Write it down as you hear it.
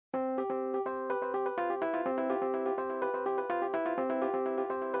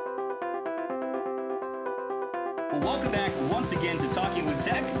Welcome back once again to Talking with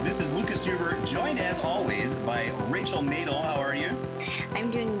Tech. This is Lucas Huber, joined as always by Rachel Madel. How are you? I'm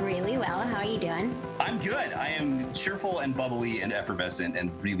doing really well. How are you doing? I'm good. I am cheerful and bubbly and effervescent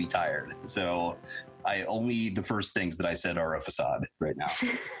and really tired. So only the first things that I said are a facade right now.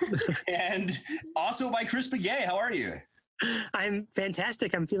 And also by Chris Begay. How are you? I'm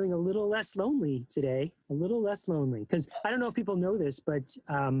fantastic. I'm feeling a little less lonely today. A little less lonely. Because I don't know if people know this, but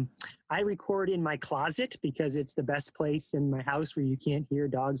I record in my closet because it's the best place in my house where you can't hear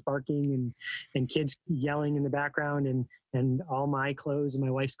dogs barking and kids yelling in the background, and all my clothes and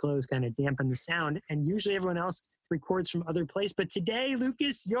my wife's clothes kind of dampen the sound. And usually everyone else records from other place. But today,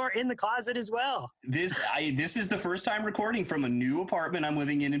 Lucas, you're in the closet as well. This is the first time recording from a new apartment I'm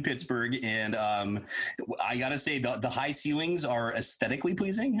living in Pittsburgh. And I got to say, the high ceilings are aesthetically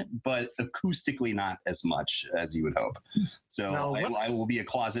pleasing, but acoustically not as much as you would hope. So no, I will be a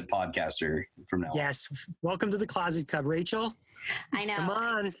closet podcaster from now on. Yes. Welcome to the Closet Cub, Rachel. I know. Come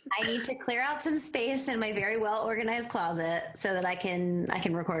on. I need to clear out some space in my very well organized closet so that I can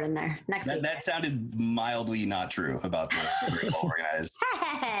record in there next week. That sounded mildly not true about the very well organized.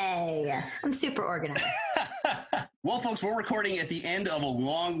 Hey, I'm super organized. Well, folks, we're recording at the end of a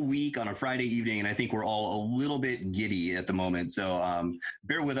long week on a Friday evening, and I think we're all a little bit giddy at the moment. So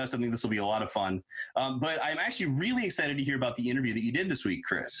bear with us. I think this will be a lot of fun. But I'm actually really excited to hear about the interview that you did this week,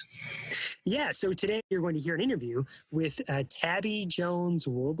 Chris. Yeah, so today you're going to hear an interview with Tabi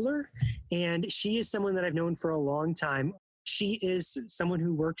Jones-Wohleber, and she is someone that I've known for a long time. She is someone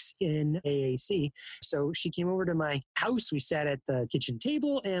who works in AAC. So she came over to my house. We sat at the kitchen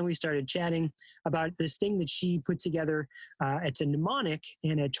table and we started chatting about this thing that she put together. It's a mnemonic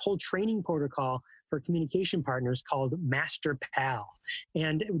and a whole training protocol for communication partners called Master Pal.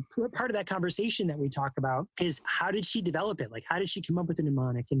 And part of that conversation that we talk about is, how did she develop it? Like, how did she come up with the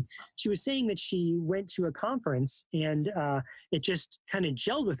mnemonic? And she was saying that she went to a conference and it just kind of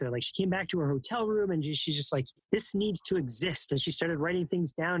gelled with her. Like, she came back to her hotel room and she's just like, this needs to exist. And she started writing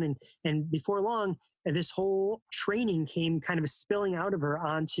things down. And before long, this whole training came kind of spilling out of her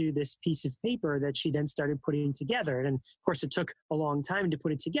onto this piece of paper that she then started putting together. And of course, it took a long time to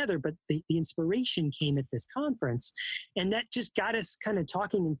put it together, but the inspiration came at this conference. And that just got us kind of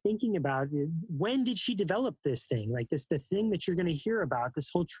talking and thinking about, when did she develop this thing? Like the thing that you're going to hear about, this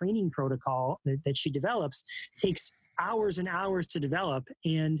whole training protocol that she develops takes hours and hours to develop.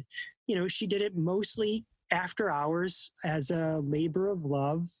 And, she did it mostly after hours as a labor of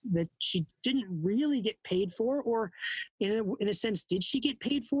love that she didn't really get paid for, or in a sense, did she get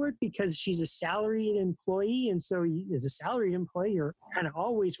paid for it because she's a salaried employee? And so as a salaried employee, you're kind of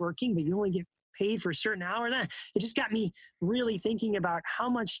always working, but you only get paid for a certain hour. It just got me really thinking about how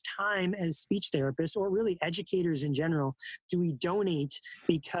much time as speech therapists, or really educators in general, do we donate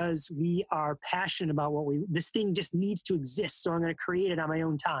because we are passionate about this thing just needs to exist, so I'm going to create it on my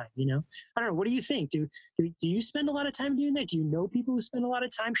own time, I don't know. What do you think? Do you spend a lot of time doing that? Do you know people who spend a lot of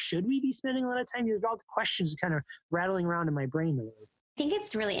time? Should we be spending a lot of time? There's all the questions kind of rattling around in my brain lately. I think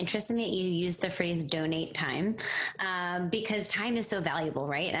it's really interesting that you use the phrase donate time, because time is so valuable,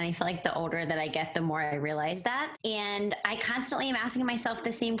 right? And I feel like the older that I get, the more I realize that. And I constantly am asking myself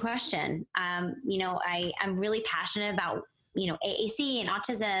the same question. I'm really passionate about, AAC and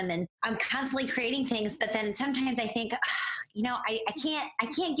autism, and I'm constantly creating things, but then sometimes I think, I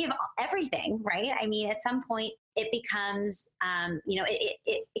can't give everything, right? I mean, at some point it becomes,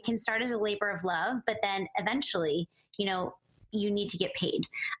 it can start as a labor of love, but then eventually, you need to get paid.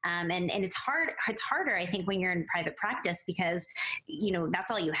 And it's harder, I think, when you're in private practice, because,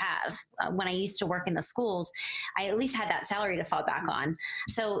 that's all you have. When I used to work in the schools, I at least had that salary to fall back on.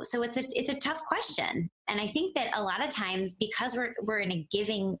 So it's a tough question. And I think that a lot of times, because we're in a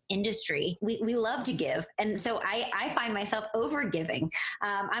giving industry, we love to give. And so I find myself over giving.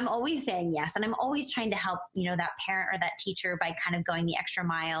 I'm always saying yes. And I'm always trying to help, that parent or that teacher by kind of going the extra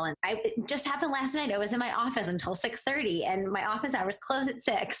mile. And it just happened last night. I was in my office until 6:30, and my office hours close at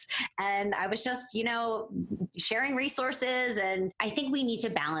 6. And I was just, sharing resources. And I think we need to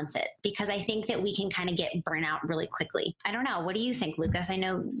balance it, because I think that we can kind of get burnout really quickly. I don't know. What do you think, Lucas? I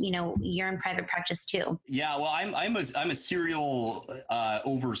know, you're in private practice too. Yeah, well, I'm a serial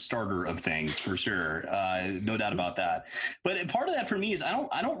overstarter of things, for sure. No doubt about that. But part of that for me is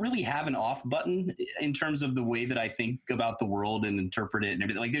I don't really have an off button in terms of the way that I think about the world and interpret it and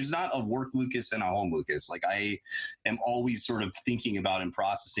everything. Like, there's not a work Lucas and a home Lucas. Like, I am always sort of thinking about and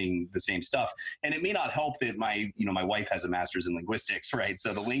processing the same stuff. And it may not help that my wife has a master's in linguistics, right?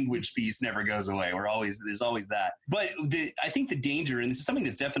 So the language piece never goes away. There's always that. But I think the danger, and this is something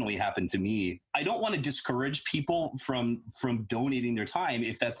that's definitely happened to me, I don't want to discourage people from donating their time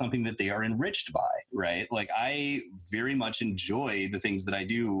if that's something that they are enriched by, right? Like I very much enjoy the things that I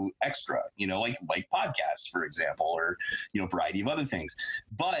do extra, like podcasts, for example, or a variety of other things.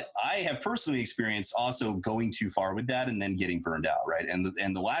 But I have personally experienced also going too far with that and then getting burned out, right? And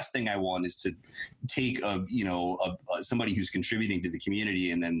the last thing I want is to take somebody who's contributing to the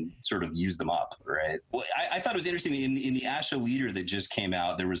community and then sort of use them up, right? Well, I thought it was interesting in the ASHA Leader that just came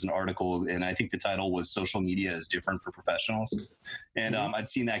out. There was an article, and I think the title was "Social Media is Different for Professionals," and I'd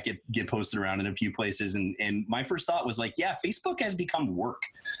seen that get posted around in a few places, and my first thought was like, yeah, Facebook has become work.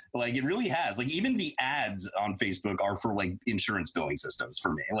 Like it really has. Like even the ads on Facebook are for like insurance billing systems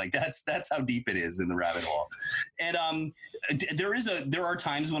for me. Like that's how deep it is in the rabbit hole. And there are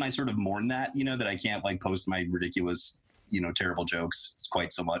times when I sort of mourn that, that I can't like post my ridiculous, terrible jokes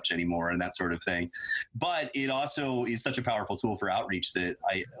quite so much anymore and that sort of thing. But it also is such a powerful tool for outreach that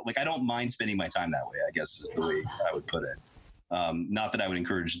I don't mind spending my time that way, I guess is the way I would put it. Not that I would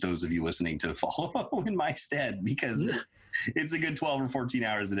encourage those of you listening to follow in my stead, because it's a good 12 or 14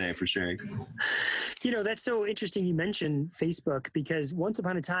 hours a day for sure. That's so interesting you mentioned Facebook, because once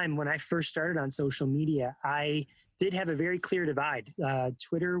upon a time when I first started on social media, I did have a very clear divide.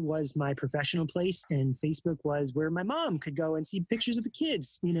 Twitter was my professional place and Facebook was where my mom could go and see pictures of the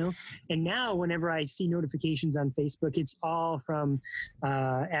kids, And now whenever I see notifications on Facebook, it's all from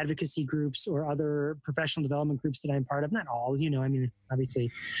advocacy groups or other professional development groups that I'm part of. Not all,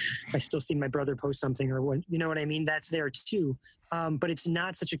 obviously I still see my brother post something or what, what I mean? That's there too. But it's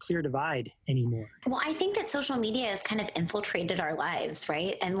not such a clear divide anymore. Well, I think that social media has kind of infiltrated our lives,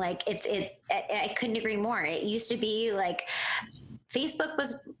 right? And like I couldn't agree more. It used to be like Facebook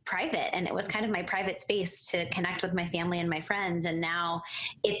was private and it was kind of my private space to connect with my family and my friends. And now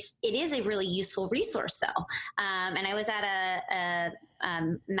it is a really useful resource though. And I was at a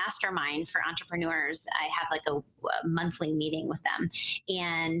mastermind for entrepreneurs. I have like a monthly meeting with them,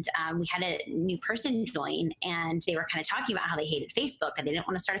 and we had a new person join, and they were kind of talking about how they hated Facebook and they didn't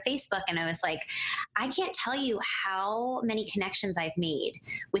want to start a Facebook. And I was like, I can't tell you how many connections I've made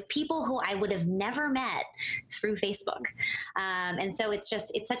with people who I would have never met through Facebook. And so it's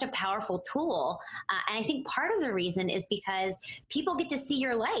such a powerful tool. And I think part of the reason is because people get to see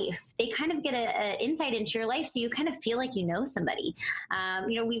your life. They kind of get an insight into your life, so you kind of feel like you know somebody.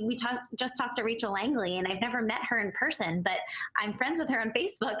 We just talked to Rachel Langley, and I've never met her in person, but I'm friends with her on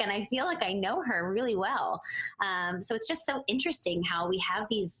Facebook, and I feel like I know her really well. So it's just so interesting how we have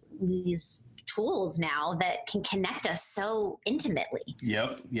these tools now that can connect us so intimately.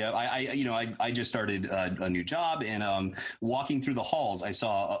 Yep. I just started a new job, and walking through the halls, I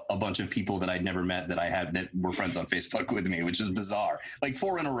saw a bunch of people that I'd never met that were friends on Facebook with me, which was bizarre. Like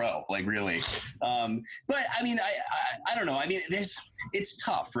 4 in a row, like really. But I mean, I don't know. I mean, it's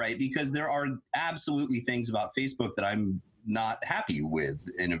tough, right? Because there are absolutely things about Facebook that I'm not happy with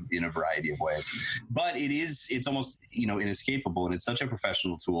in a variety of ways, but it's almost inescapable, and it's such a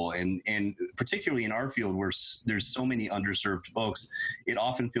professional tool, and particularly in our field where there's so many underserved folks, it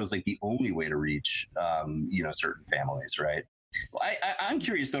often feels like the only way to reach certain families, right? Well, I'm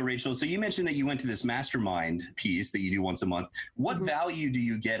curious though, Rachel, so you mentioned that you went to this mastermind piece that you do once a month. What value do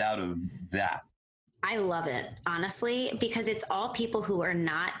you get out of that? I love it, honestly, because it's all people who are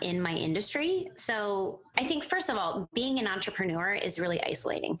not in my industry. So I think, first of all, being an entrepreneur is really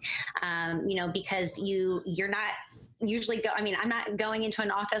isolating, because you're not usually I'm not going into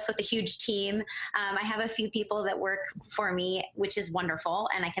an office with a huge team. I have a few people that work for me, which is wonderful,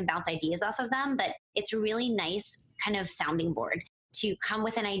 and I can bounce ideas off of them, but it's really nice kind of sounding board to come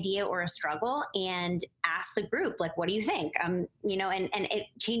with an idea or a struggle and ask the group, like, what do you think? And it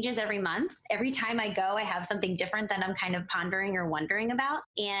changes every month. Every time I go, I have something different that I'm kind of pondering or wondering about.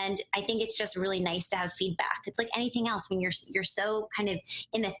 And I think it's just really nice to have feedback. It's like anything else. When you're so kind of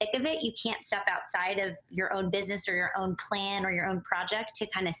in the thick of it, you can't step outside of your own business or your own plan or your own project to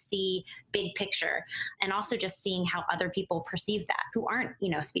kind of see big picture. And also just seeing how other people perceive that who aren't,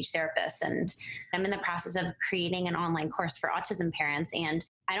 speech therapists. And I'm in the process of creating an online course for autism parents. And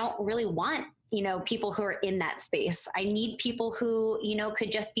I don't really want, people who are in that space. I need people who,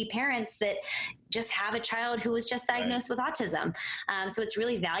 could just be parents that just have a child who was just diagnosed with autism. So it's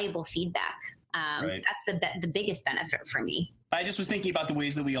really valuable feedback. That's the biggest benefit for me. I just was thinking about the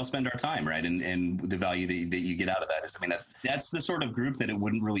ways that we all spend our time, right? And the value that you get out of that is, I mean, that's the sort of group that it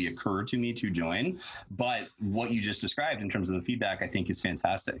wouldn't really occur to me to join. But what you just described in terms of the feedback, I think is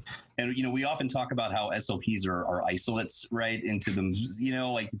fantastic. And, we often talk about how SLPs are isolates, right? Into them,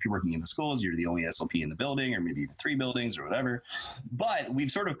 like if you're working in the schools, you're the only SLP in the building, or maybe the 3 buildings or whatever. But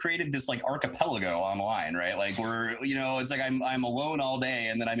we've sort of created this like archipelago online, right? Like we're, it's like I'm alone all day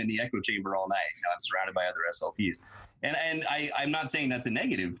and then I'm in the echo chamber all night. I'm surrounded by other SLPs. And I'm not saying that's a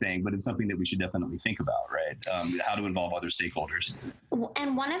negative thing, but it's something that we should definitely think about, right? How to involve other stakeholders.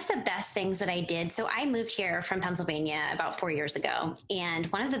 And one of the best things that I did, so I moved here from Pennsylvania about 4 years ago. And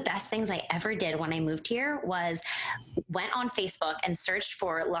one of the best things I ever did when I moved here was went on Facebook and searched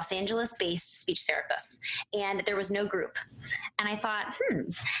for Los Angeles-based speech therapists. And there was no group. And I thought, I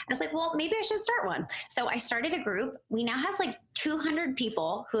was like, well, maybe I should start one. So I started a group. We now have like 200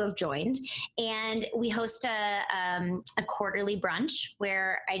 people who have joined, and we host a quarterly brunch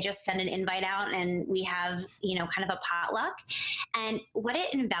where I just send an invite out and we have, kind of a potluck. And what an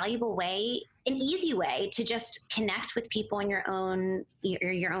invaluable way, an easy way to just connect with people in your own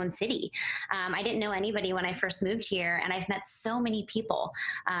city. I didn't know anybody when I first moved here, and I've met so many people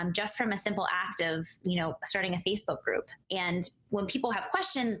just from a simple act of, starting a Facebook group. And when people have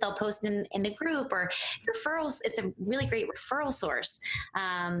questions, they'll post in the group, or referrals. It's a really great referral source.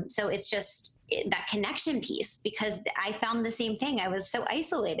 So it's just that connection piece, because I found the same thing. I was so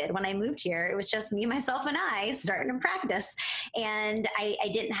isolated when I moved here. It was just me, myself, and I starting to practice. And I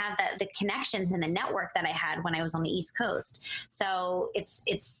didn't have the connections and the network that I had when I was on the East Coast. So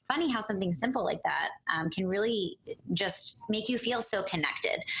it's funny how something simple like that can really just make you feel so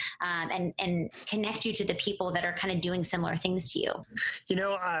connected and connect you to the people that are kind of doing similar things to you.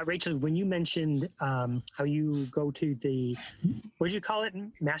 Rachel, when you mentioned how you go to the, what did you call it?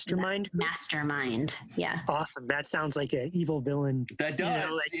 Mastermind? Mastermind. Yeah. Awesome. That sounds like an evil villain. That does.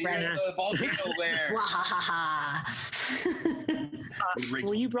 The volcano there.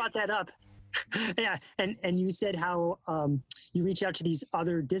 Well, you brought that up. Yeah, and you said how you reach out to these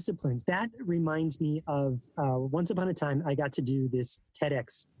other disciplines. That reminds me of once upon a time I got to do this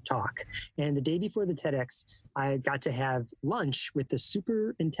TEDx talk, and the day before the TEDx, I got to have lunch with the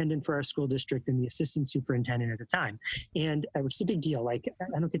superintendent for our school district and the assistant superintendent at the time, and it was a big deal. Like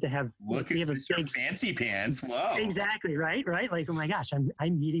I don't get to have we have a big fancy pants. Whoa! Exactly right. Like, oh my gosh,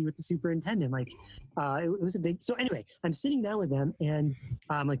 I'm meeting with the superintendent. Like it was a big. So anyway, I'm sitting down with them, and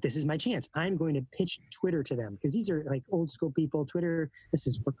I'm like, this is my chance. I'm going to pitch Twitter to them, because these are like old school people. Twitter,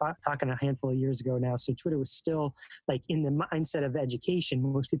 we're talking a handful of years ago now. So Twitter was still like in the mindset of education.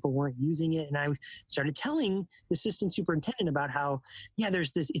 Most people weren't using it. And I started telling the assistant superintendent about how,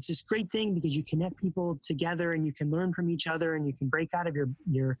 it's this great thing because you connect people together and you can learn from each other and you can break out of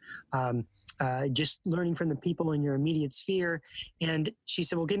your just learning from the people in your immediate sphere. And she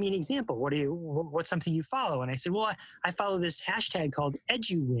said, well, give me an example. What's something you follow? And I said, well, I follow this hashtag called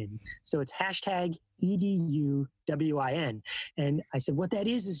EduWin. So it's hashtag EduWin. And I said, what that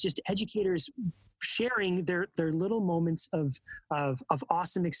is just educators sharing their little moments of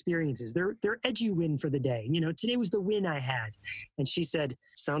awesome experiences. Their EduWin for the day. Today was the win I had. And she said,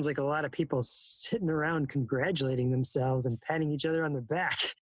 sounds like a lot of people sitting around congratulating themselves and patting each other on the back.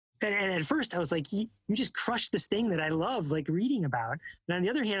 And at first I was like, you just crushed this thing that I love, like reading about. And on the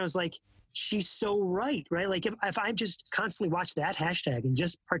other hand, I was like, she's so right? Like if I just constantly watch that hashtag and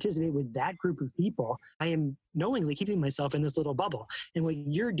just participate with that group of people, I am knowingly keeping myself in this little bubble. And what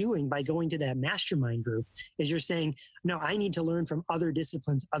you're doing by going to that mastermind group is you're saying, no, I need to learn from other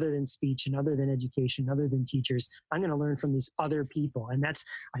disciplines other than speech and other than education, other than teachers. I'm going to learn from these other people. And that's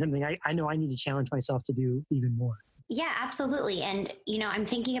something I know I need to challenge myself to do even more. Yeah, absolutely. And, I'm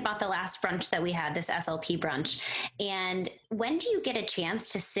thinking about the last brunch that we had, this SLP brunch. And when do you get a chance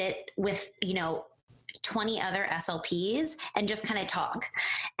to sit with, 20 other SLPs and just kind of talk?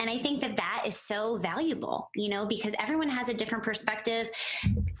 And I think that is so valuable, because everyone has a different perspective.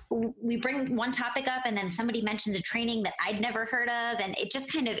 We bring one topic up and then somebody mentions a training that I'd never heard of. And it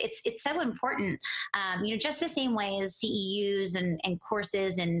just kind of, it's so important. Just the same way as CEUs and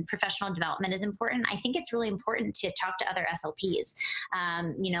courses and professional development is important. I think it's really important to talk to other SLPs,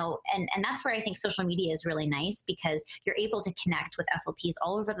 and that's where I think social media is really nice, because you're able to connect with SLPs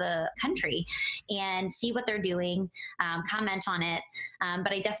all over the country and see what they're doing, comment on it.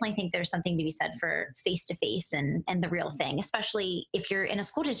 But I definitely think there's something to be said for face-to-face and the real thing, especially if you're in a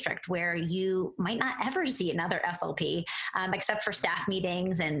school district where you might not ever see another SLP, except for staff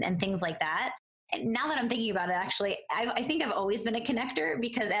meetings and things like that. now that I'm thinking about it, actually, I think I've always been a connector,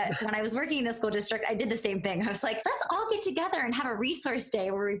 because when I was working in the school district, I did the same thing. I was like, let's all get together and have a resource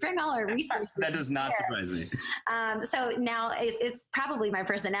day where we bring all our resources. That does not surprise me. So now it's probably my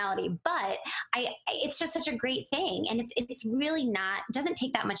personality, but it's just such a great thing. And it's really doesn't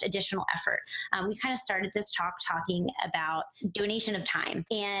take that much additional effort. We kind of started this talking about donation of time.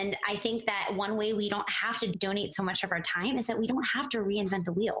 And I think that one way we don't have to donate so much of our time is that we don't have to reinvent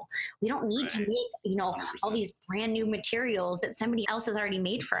the wheel. We don't need to make, 100%. All these brand new materials that somebody else has already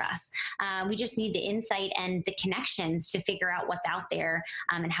made for us. We just need the insight and the connections to figure out what's out there,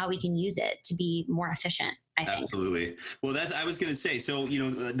 and how we can use it to be more efficient, I think. Absolutely. Well, I was going to say, so,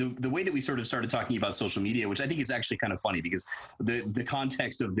 the way that we sort of started talking about social media, which I think is actually kind of funny, because the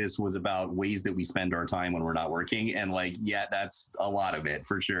context of this was about ways that we spend our time when we're not working. And that's a lot of it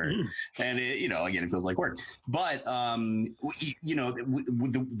for sure. And again, it feels like work, but,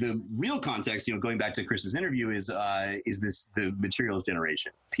 the real context, going back to Chris's interview is the materials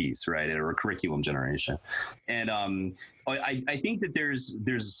generation piece, right? Or curriculum generation. And, I think that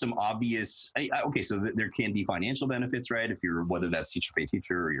there's some obvious, so there can be financial benefits, right? Whether that's teacher pay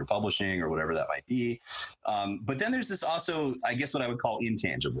teacher or you're publishing or whatever that might be. But then there's this also, I guess, what I would call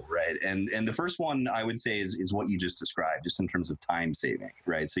intangible, right? And the first one I would say is what you just described, just in terms of time saving,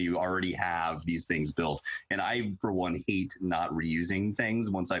 right? So you already have these things built. And I, for one, hate not reusing things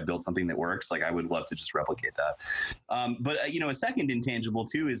once I've built something that works. I would love to just replicate that. But a second intangible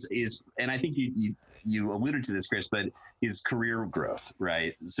too is, and I think you alluded to this, Chris, but is career growth,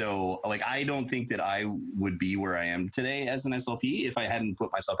 right? So I don't think that I would be where I am today as an SLP if I hadn't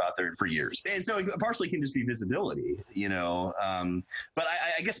put myself out there for years. And so it partially can just be visibility, but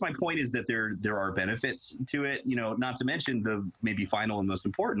I guess my point is that there are benefits to it, not to mention the maybe final and most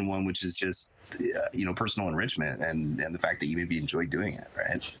important one, which is just, personal enrichment and the fact that you maybe enjoy doing it,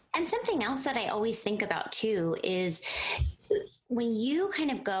 right? And something else that I always think about too is when you kind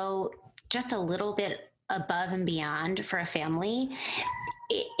of go just a little bit above and beyond for a family,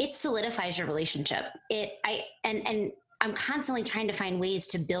 it solidifies your relationship. I'm constantly trying to find ways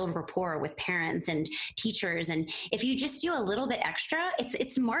to build rapport with parents and teachers. And if you just do a little bit extra,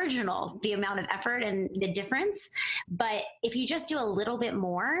 it's marginal, the amount of effort and the difference. But if you just do a little bit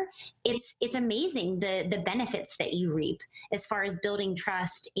more, it's amazing the benefits that you reap as far as building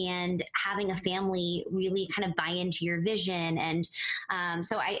trust and having a family really kind of buy into your vision. And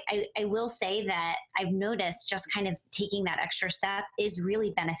so I will say that I've noticed just kind of taking that extra step is really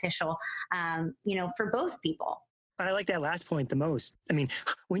beneficial, for both people. I like that last point the most. I mean,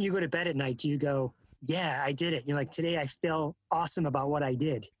 when you go to bed at night, do you go, yeah, I did it? You're like, today I feel awesome about what I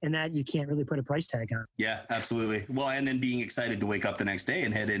did. And that you can't really put a price tag on. Yeah, absolutely. Well, and then being excited to wake up the next day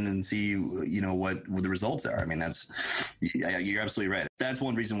and head in and see, what the results are. I mean, you're absolutely right. That's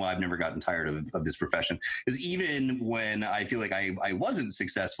one reason why I've never gotten tired of this profession, is even when I feel like I wasn't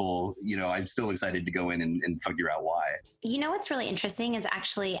successful, I'm still excited to go in and figure out why. What's really interesting is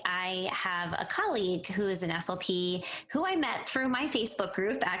actually I have a colleague who is an SLP who I met through my Facebook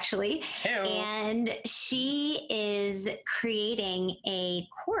group, actually. Hey-o. And she is creating a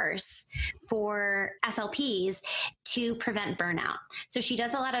course for SLPs to prevent burnout. So she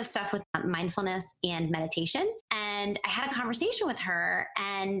does a lot of stuff with mindfulness and meditation. And I had a conversation with her,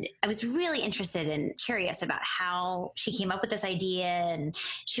 and I was really interested and curious about how she came up with this idea. And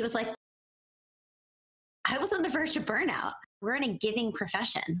she was like, I was on the verge of burnout. We're in a giving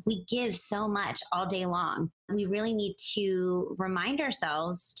profession. We give so much all day long. We really need to remind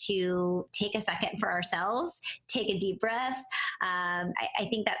ourselves to take a second for ourselves, take a deep breath. I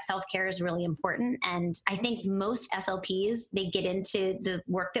think that self-care is really important. And I think most SLPs, they get into the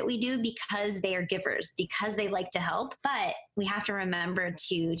work that we do because they are givers, because they like to help. But we have to remember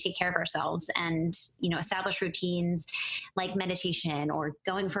to take care of ourselves and, establish routines like meditation or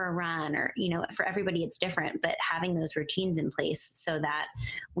going for a run, or, for everybody it's different, but having those routines in place so that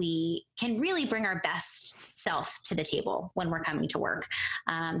we can really bring our best self to the table when we're coming to work.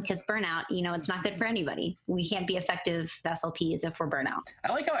 Because burnout, it's not good for anybody. We can't be effective SLPs if we're burnout.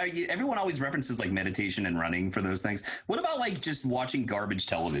 I like how everyone always references meditation and running for those things. What about just watching garbage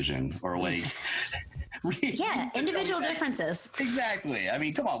television or yeah, individual differences. Exactly. I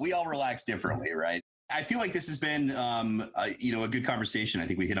mean, come on, we all relax differently, right? I feel like this has been, a good conversation. I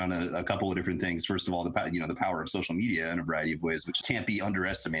think we hit on a couple of different things. First of all, the power of social media in a variety of ways, which can't be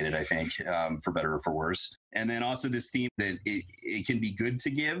underestimated, I think, for better or for worse. And then also this theme that it can be good to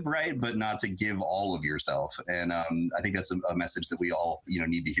give, right, but not to give all of yourself. And I think that's a message that we all,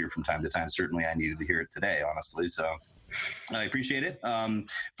 need to hear from time to time. Certainly, I needed to hear it today, honestly. So. I appreciate it.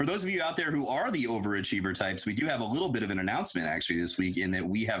 For those of you out there who are the overachiever types, we do have a little bit of an announcement actually this week in that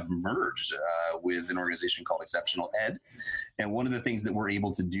we have merged with an organization called Exceptional Ed. And one of the things that we're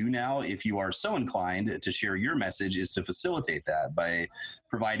able to do now, if you are so inclined to share your message, is to facilitate that by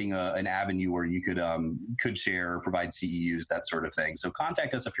providing an avenue where you could share, provide CEUs, that sort of thing. So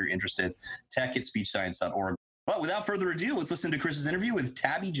contact us if you're interested, tech@speechscience.org. But without further ado, let's listen to Chris's interview with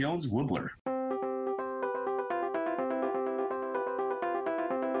Tabi Jones-Wohleber.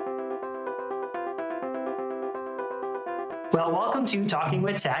 Well, welcome to Talking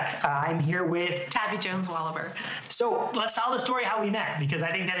with Tech. I'm here with Tabi Jones-Wohleber. So let's tell the story how we met, because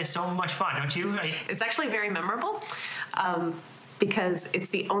I think that is so much fun, don't you? It's actually very memorable because it's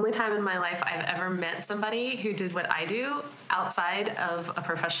the only time in my life I've ever met somebody who did what I do outside of a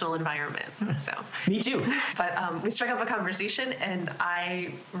professional environment. So Me too. But we struck up a conversation, and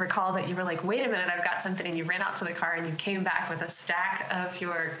I recall that you were like, wait a minute, I've got something, and you ran out to the car and you came back with a stack of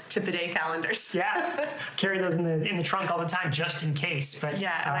your tip-a-day calendars. Yeah, carry those in the trunk all the time just in case. But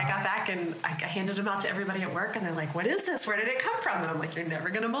yeah, and I got back and I handed them out to everybody at work, and they're like, what is this? Where did it come from? And I'm like, you're never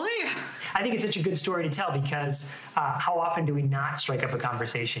going to believe. I think it's such a good story to tell, because how often do we not strike up a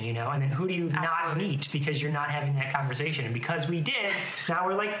conversation, And then who do you not meet because you're not having that conversation? And because we did, now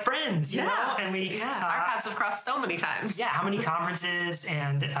we're like friends, you know? And our paths have crossed so many times. Yeah, how many conferences,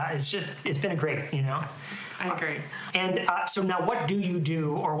 and it's been a great, I agree. And so now what do you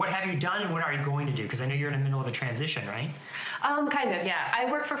do, or what have you done, and what are you going to do? Because I know you're in the middle of a transition, right? Kind of, yeah.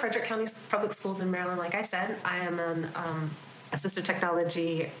 I work for Frederick County Public Schools in Maryland, like I said. I am an assistive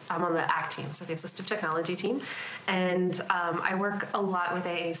technology. I'm on the ACT team, so the assistive technology team. And I work a lot with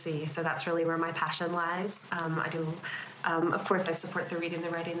AAC, so that's really where my passion lies. I do, of course, I support the reading, the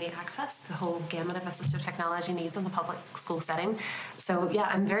writing, the access, the whole gamut of assistive technology needs in the public school setting. So yeah,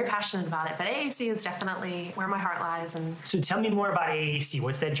 I'm very passionate about it, but AAC is definitely where my heart lies. And so tell me more about AAC.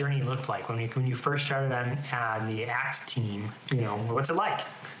 What's that journey looked like when you first started on the ACT team? What's it like?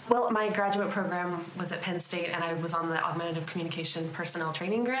 Well, my graduate program was at Penn State, and I was on the Augmentative Communication Personnel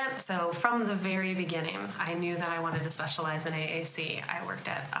Training Grant. So from the very beginning, I knew that I wanted to specialize in AAC. I worked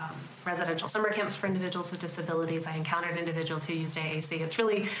at residential summer camps for individuals with disabilities. I encountered individuals who used AAC. It's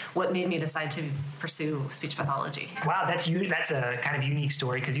really what made me decide to pursue speech pathology. Wow, that's a kind of unique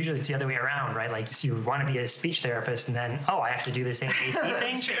story, because usually it's the other way around, right? Like, so you want to be a speech therapist, and then, I have to do this AAC thing?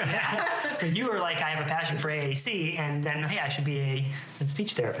 That's true, yeah. But you were like, I have a passion for AAC, and then, hey, I should be a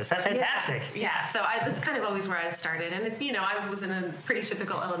speech therapist. That's fantastic. Yeah. So this is kind of always where I started, and I was in a pretty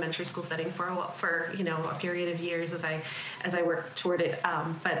typical elementary school setting for a period of years as I worked toward it.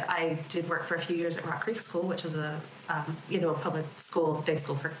 But I did work for a few years at Rock Creek School, which is a public school, day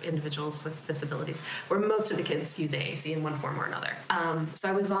school for individuals with disabilities, where most of the kids use AAC in one form or another. So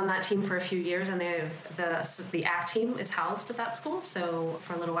I was on that team for a few years, and the ACT team is housed at that school. So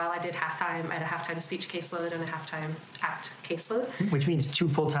for a little while, I had a halftime speech caseload and a halftime ACT caseload. Which means 2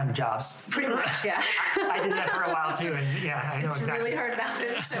 full-time jobs. Pretty much, yeah. I did that for a while too, and yeah, I know it's exactly. It's really hard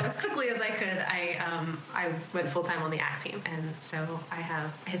balance. So as quickly as I could, I went full-time on the ACT team. And so I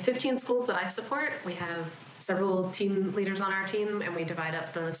have 15 schools that I support. We have several team leaders on our team, and we divide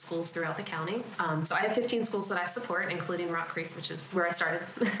up the schools throughout the county. So I have 15 schools that I support, including Rock Creek, which is where I started,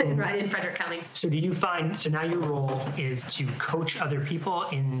 right in Frederick County. So now your role is to coach other people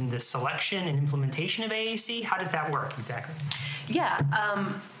in the selection and implementation of AAC? How does that work exactly? Yeah.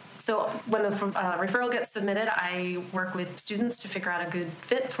 So when a referral gets submitted, I work with students to figure out a good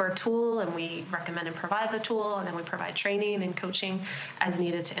fit for a tool, and we recommend and provide the tool, and then we provide training and coaching as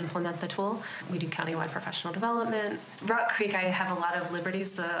needed to implement the tool. We do countywide professional development. Rock Creek, I have a lot of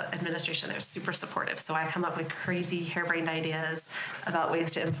liberties. The administration there is super supportive, so I come up with crazy harebrained ideas about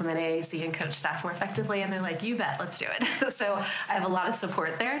ways to implement AAC and coach staff more effectively, and they're like, you bet, let's do it. So I have a lot of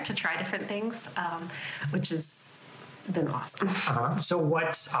support there to try different things, which has been awesome. So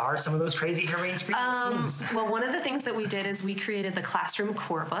what are some of those crazy harebrained schemes? Well, one of the things that we did is we created the Classroom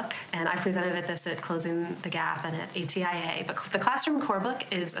Core Book, and I presented at this at Closing the Gap and at ATIA. But the Classroom Core Book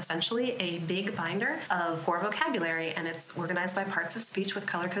is essentially a big binder of core vocabulary, and it's organized by parts of speech with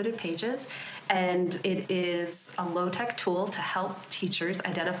color-coded pages. And it is a low-tech tool to help teachers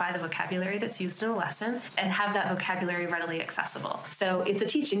identify the vocabulary that's used in a lesson and have that vocabulary readily accessible. So it's a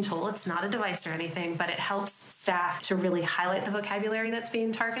teaching tool. It's not a device or anything, but it helps staff to really highlight the vocabulary that's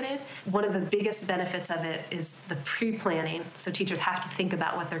being targeted. One of the biggest benefits of it is the pre-planning. So teachers have to think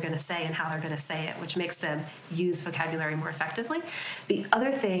about what they're going to say and how they're going to say it, which makes them use vocabulary more effectively. The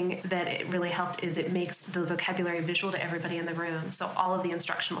other thing that it really helped is it makes the vocabulary visual to everybody in the room. So all of the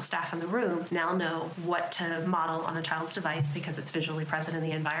instructional staff in the room now know what to model on a child's device because it's visually present in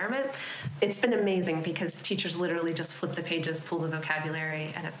the environment. It's been amazing because teachers literally just flip the pages, pull the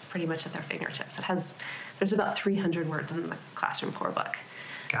vocabulary, and it's pretty much at their fingertips. There's about 300 words in the classroom core book.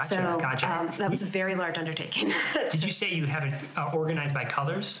 Gotcha, So gotcha. that was a very large undertaking. Did you say you have it organized by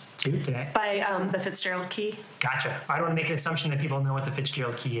colors too today? By the Fitzgerald key. Gotcha. I don't want to make an assumption that people know what the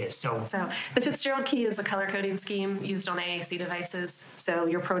Fitzgerald key is. So the Fitzgerald key is a color coding scheme used on AAC devices. So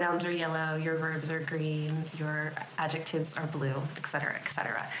your pronouns are yellow, your verbs are green, your adjectives are blue, et cetera, et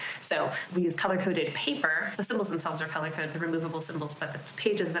cetera. So we use color-coded paper. The symbols themselves are color-coded, the removable symbols, but the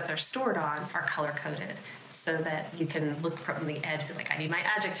pages that they're stored on are color-coded so that you can look from the edge, like I need my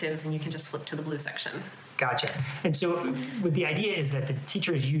adjectives, and you can just flip to the blue section. Gotcha. And so with the idea is that the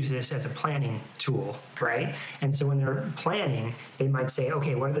teachers use this as a planning tool, right? And so when they're planning, they might say,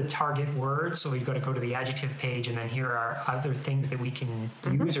 okay, what are the target words? So we've got to go to the adjective page, and then here are other things that we can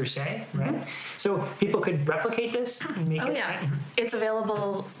use or say, right? So people could replicate this and make it. Yeah. It's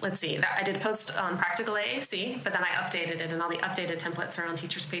available, let's see, I did a post on Practical AAC, but then I updated it, and all the updated templates are on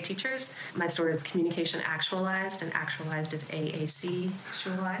Teachers Pay Teachers. My store is Communication Actualized, and Actualized is AAC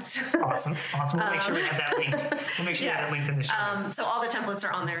Actualized. Awesome. We'll make sure we have that linked. We'll make sure we have that linked in the show notes. So all the templates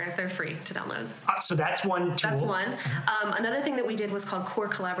are on there. They're free to download. So that's one tool. That's one. Another thing that we did was called core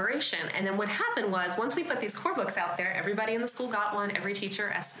collaboration. And then what happened was once we put these core books out there, everybody in the school got one, every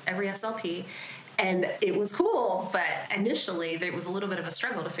teacher, every SLP. And it was cool, but initially there was a little bit of a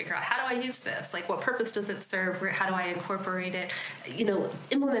struggle to figure out, how do I use this? Like, what purpose does it serve? How do I incorporate it? You know,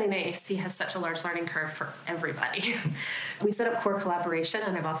 implementing AAC has such a large learning curve for everybody. We set up core collaboration,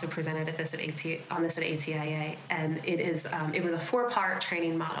 and I've also presented on this at ATIA, and it was a 4-part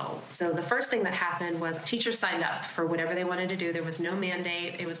training model. So the first thing that happened was teachers signed up for whatever they wanted to do. There was no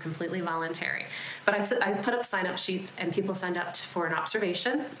mandate. It was completely voluntary. But I put up sign-up sheets, and people signed up for an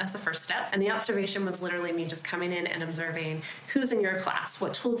observation as the first step, and the observation was literally me just coming in and observing who's in your class,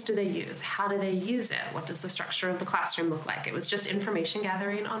 what tools do they use, how do they use it, what does the structure of the classroom look like. It was just information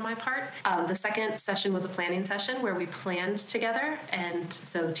gathering on my part. The second session was a planning session where we planned together, and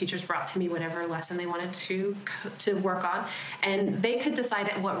so teachers brought to me whatever lesson they wanted to work on, and they could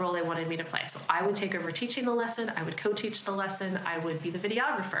decide what role they wanted me to play. So I would take over teaching the lesson, I would co-teach the lesson, I would be the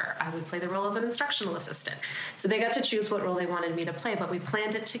videographer, I would play the role of an instructional assistant. So they got to choose what role they wanted me to play, but we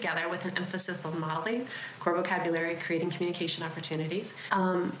planned it together with an emphasis on modeling, core vocabulary, creating communication opportunities.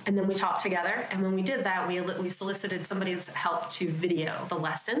 And then we talked together. And when we did that, we solicited somebody's help to video the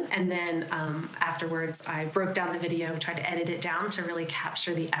lesson. And then afterwards, I broke down the video, tried to edit it down to really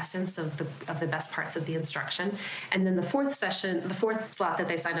capture the essence of the best parts of the instruction. And then the fourth slot that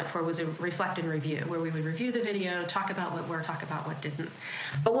they signed up for was a reflect and review, where we would review the video, talk about what worked, talk about what didn't.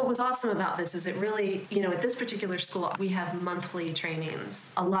 But what was awesome about this is it really, at this particular school, we have monthly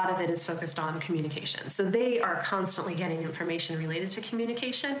trainings. A lot of it is focused on communication. So they are constantly getting information related to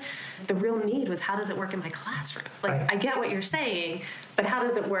communication. The real need was, how does it work in my classroom? I get what you're saying, but how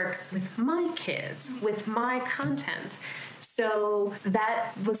does it work with my kids, with my content? So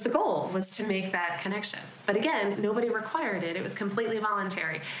that was the goal, was to make that connection. But again, nobody required it. It was completely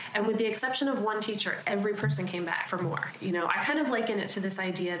voluntary. And with the exception of one teacher, every person came back for more. I kind of liken it to this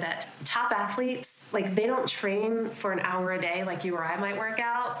idea that top athletes, they don't train for an hour a day like you or I might work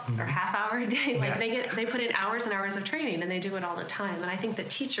out, or half hour a day. They put in hours and hours of training, and they do it all the time. And I think that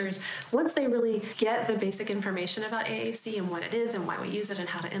teachers, once they really get the basic information about AAC and what it is and why we use it and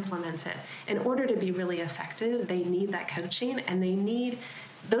how to implement it, in order to be really effective, they need that coaching. And they need,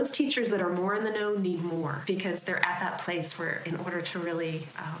 those teachers that are more in the know need more, because they're at that place where, in order to really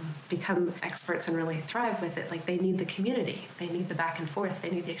become experts and really thrive with it, they need the community, they need the back and forth, they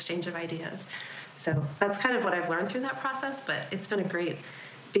need the exchange of ideas. So that's kind of what I've learned through that process, but it's been a great,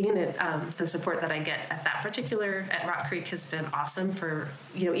 being at the support that I get at at Rock Creek has been awesome for,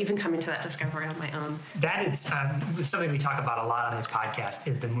 even coming to that discovery on my own. That is something we talk about a lot on this podcast,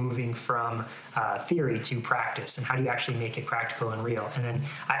 is the moving from theory to practice, and how do you actually make it practical and real. And then,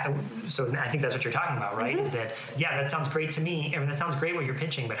 I think that's what you're talking about, right? Mm-hmm. Is that, that sounds great to me. That sounds great what you're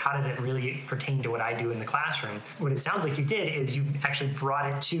pitching, but how does it really pertain to what I do in the classroom? What it sounds like you did is you actually brought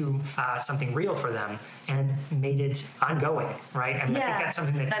it to something real for them and made it ongoing, right? I think that's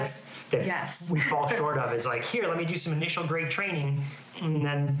something that yes. we fall short of, is here, let me do some initial grade training, and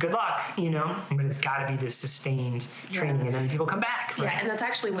then good luck, but it's got to be this sustained training, and then people come back. Right? Yeah, and that's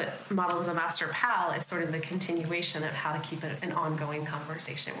actually what Model as a Master Pal is, sort of the continuation of how to keep it an ongoing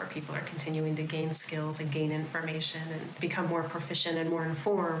conversation where people are continuing to gain skills and gain information and become more proficient and more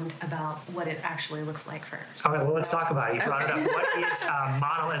informed about what it actually looks like for. All right, well, let's talk about it. You brought it up. What is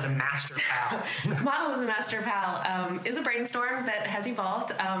Model as a Master Pal? Model as a Master Pal is a brainstorm that has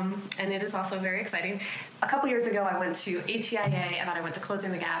evolved, and it is also very exciting. A couple years ago, I went to ATIA, and then I went to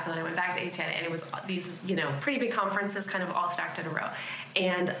Closing the Gap, and then I went back to ATIA, and it was these, pretty big conferences kind of all stacked in a row.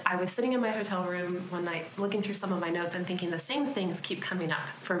 And I was sitting in my hotel room one night looking through some of my notes and thinking the same things keep coming up.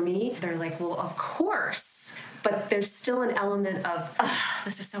 For me, they're like, well, of course, but there's still an element of,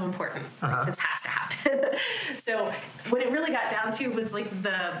 this is so important. Like, this has to happen. So what it really got down to was like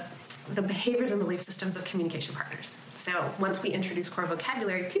the behaviors and belief systems of communication partners. So once we introduce core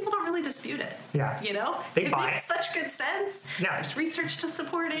vocabulary, people don't really dispute it. Yeah. It makes such good sense. Yeah. There's research to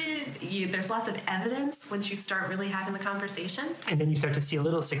support it. There's lots of evidence once you start really having the conversation. And then you start to see a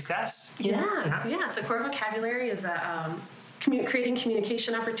little success. Yeah. So core vocabulary is creating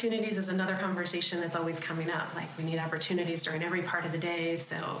communication opportunities is another conversation that's always coming up. Like, we need opportunities during every part of the day.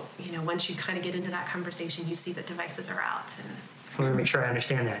 So, once you kind of get into that conversation, you see that devices are out. And I want to make sure I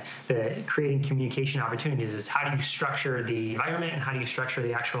understand that. The creating communication opportunities is how do you structure the environment and how do you structure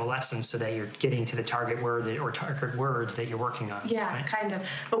the actual lesson so that you're getting to the target word or target words that you're working on. Yeah, right? kind of.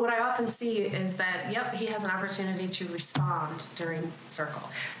 But what I often see is that, he has an opportunity to respond during circle.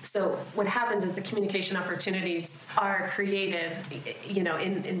 So what happens is the communication opportunities are created,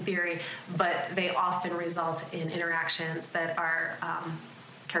 in theory, but they often result in interactions that are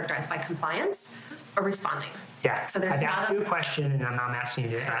characterized by compliance or responding. Yeah, so there's I've asked you a question, and I'm asking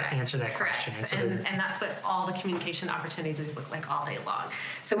you to answer that question. And that's what all the communication opportunities look like all day long.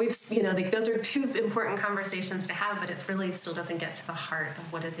 So we've, those are two important conversations to have, but it really still doesn't get to the heart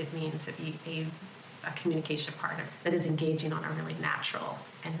of what does it mean to be a communication partner that is engaging on a really natural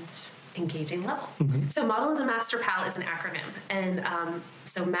and engaging level. Mm-hmm. So Model as a Master Pal is an acronym. And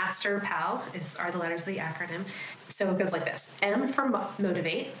so Master Pal are the letters of the acronym. So it goes like this. M for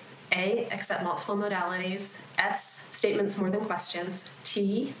motivate. A, accept multiple modalities. S, statements more than questions.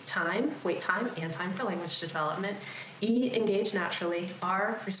 T, time, wait time, and time for language development. E, engage naturally.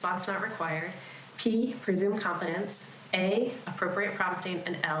 R, response not required. P, presume competence. A, appropriate prompting.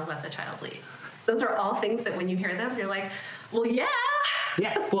 And L, let the child lead. Those are all things that when you hear them, you're like, well, yeah.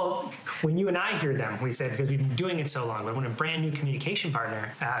 Yeah, well, when you and I hear them, we said, because we've been doing it so long, but when a brand new communication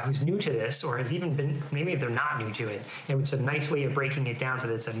partner who's new to this, or has even been, maybe if they're not new to it, it's a nice way of breaking it down so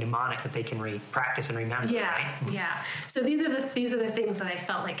that it's a mnemonic that they can practice and remember. Yeah, right? Yeah. So these are the things that I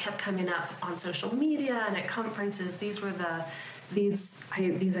felt like kept coming up on social media and at conferences. These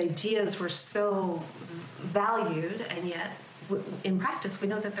ideas were so valued, and yet in practice we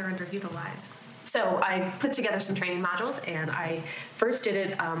know that they're underutilized. So I put together some training modules, and I first did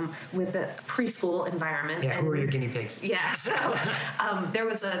it with the preschool environment. Yeah, who were your guinea pigs? Yeah, so there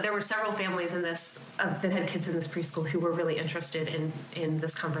were several families in this that had kids in this preschool who were really interested in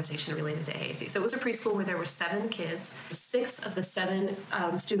this conversation related to AAC. So it was a preschool where there were 7 kids. 6 of the 7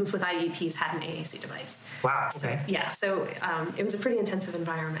 students with IEPs had an AAC device. Wow. Okay. So it was a pretty intensive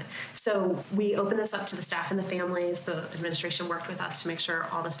environment. So we opened this up to the staff and the families. The administration worked with us to make sure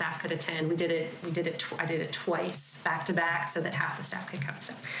all the staff could attend. I did it twice back to back so that half the staff could come.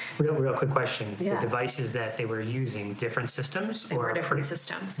 So, real quick question: yeah. The devices that they were using, different systems, they were different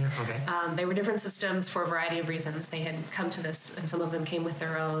systems. Yeah, okay. They were different systems for a variety of reasons. They had come to this, and some of them came with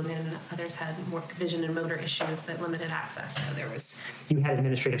their own, and others had more vision and motor issues that limited access. So there was. You had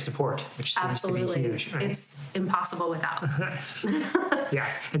administrative support, which seems absolutely to be huge. Right? It's impossible without. Yeah.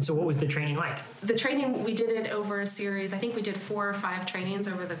 And so, what was the training like? The training, we did it over a series. I think we did 4 or 5 trainings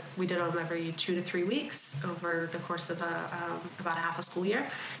we did them every 2 to 3 weeks over the course of about half a school year.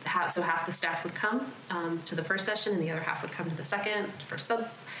 So half the staff would come to the first session, and the other half would come to the second.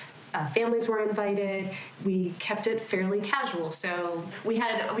 Families were invited. We kept it fairly casual. So we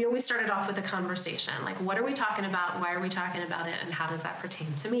always started off with a conversation, like, what are we talking about? Why are we talking about it? And how does that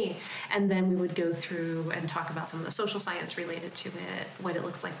pertain to me? And then we would go through and talk about some of the social science related to it, what it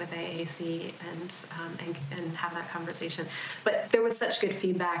looks like with AAC, and have that conversation. But there was such good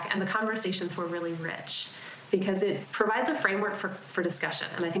feedback, and the conversations were really rich. because it provides a framework for discussion.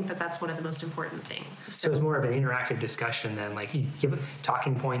 And I think that that's one of the most important things. So it's more of an interactive discussion than like you give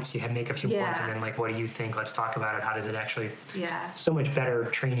talking points, you make a few points, and then like, what do you think? Let's talk about it. How does it actually? Yeah. So much better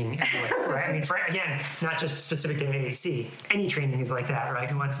training anyway, right? I mean, again, not just specific to AAC. Any training is like that, right?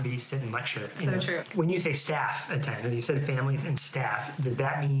 Who wants to be sit and lecture? So true. When you say staff attend, and you said families and staff, does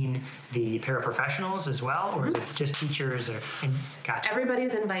that mean the paraprofessionals as well, or is it just teachers? Gotcha.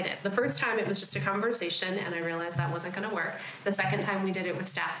 Everybody's invited. The first time it was just a conversation, and I realized that wasn't going to work. The second time we did it with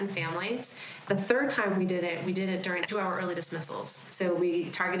staff and families. The third time we did it during 2-hour early dismissals. So we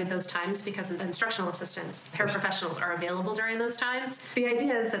targeted those times because the instructional assistants, paraprofessionals, are available during those times. The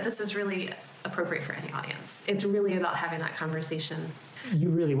idea is that this is really appropriate for any audience. It's really about having that conversation. You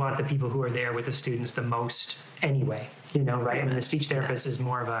really want the people who are there with the students the most anyway, right? I mean, the speech therapist is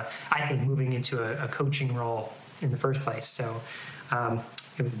more of I think, moving into a coaching role in the first place. So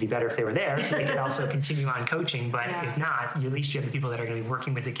it would be better if they were there so they could also continue on coaching. But if not, at least you have the people that are going to be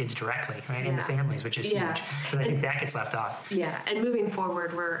working with the kids directly, right? And the families, which is huge. But I think that gets left off. Yeah, and moving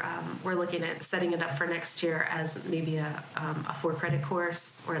forward, we're looking at setting it up for next year as maybe a 4-credit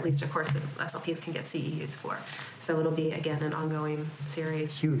course, or at least a course that SLPs can get CEUs for. So it'll be, again, an ongoing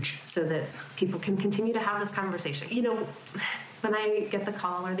series. Huge. So that people can continue to have this conversation. When I get the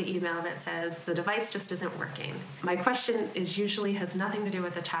call or the email that says the device just isn't working, my question usually has nothing to do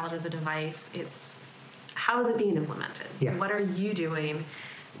with the child or the device. It's how is it being implemented? Yeah. What are you doing?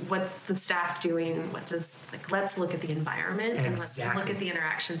 What the staff doing? Let's look at the environment and let's look at the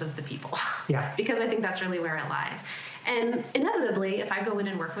interactions of the people. Yeah. Because I think that's really where it lies. And inevitably, if I go in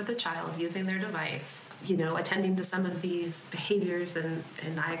and work with a child using their device, attending to some of these behaviors and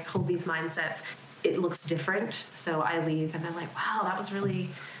I hold these mindsets, it looks different. So I leave and I'm like, wow, that was really,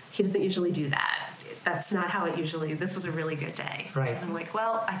 he doesn't usually do that. That's not how this was a really good day. Right. And I'm like,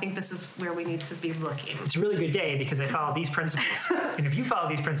 well, I think this is where we need to be looking. It's a really good day because I followed these principles. And if you follow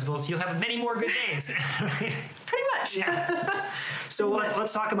these principles, you'll have many more good days. Right? Pretty much. Yeah. So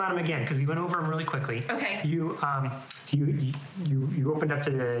let's talk about them again because we went over them really quickly. Okay. You opened up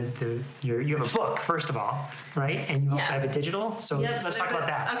to you have a book first of all, right? And you also have a digital. So let's talk about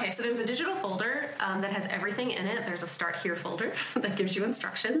that. Okay. So there's a digital folder that has everything in it. There's a Start Here folder that gives you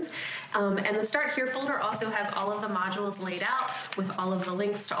instructions, and the Start Here folder also has all of the modules laid out with all of the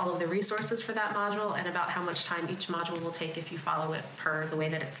links to all of the resources for that module and about how much time each module will take if you follow it per the way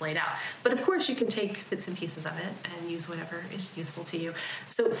that it's laid out. But of course, you can take bits and pieces of it and use whatever is useful to you.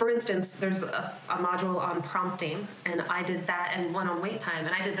 So for instance, there's a module on prompting, and I did that, and one on wait time,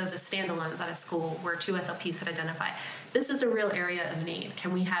 and I did those as standalones at a school where 2 SLPs had identified this is a real area of need.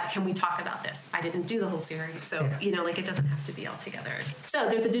 Can we talk about this? I didn't do the whole series, so it doesn't have to be all together. So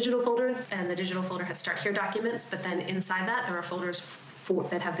there's a digital folder, and the digital folder has Start Here documents, but then inside that there are folders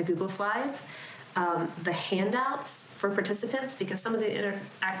that have the Google Slides, the handouts for participants, because some of the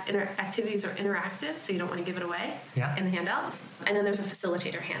activities are interactive, so you don't want to give it away in the handout. And then there's a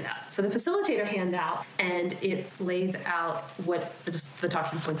facilitator handout. So the facilitator handout, and it lays out what the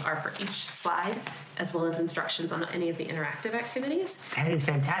talking points are for each slide, as well as instructions on any of the interactive activities. That is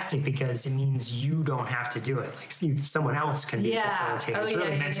fantastic because it means you don't have to do it. Like someone else can be a facilitator. It's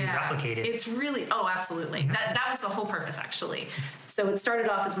really meant to be replicated. It's really, absolutely. Yeah. That was the whole purpose, actually. So it started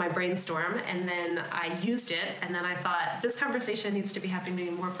off as my brainstorm, and then I used it, and then I thought, this conversation needs to be happening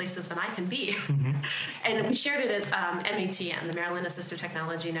in more places than I can be. Mm-hmm. And we shared it at MATN, the Maryland Assistive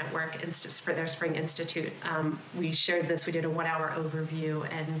Technology Network, for their Spring Institute. We shared this, we did a 1-hour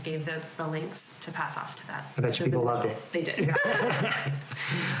overview and gave the links to pass off to that. I bet you people loved it. They did.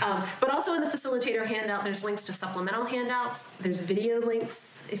 Yeah. But also in the facilitator handout, there's links to supplemental handouts. There's video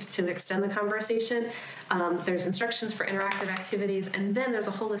links to extend the conversation. There's instructions for interactive activities, and then there's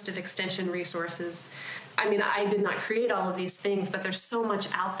a whole list of extension resources. I mean, I did not create all of these things, but there's so much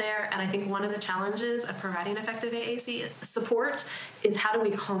out there, and I think one of the challenges of providing effective AAC support is how do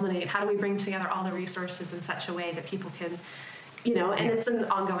we culminate, how do we bring together all the resources in such a way that people can, and it's an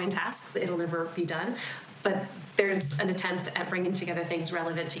ongoing task. It'll never be done, but there's an attempt at bringing together things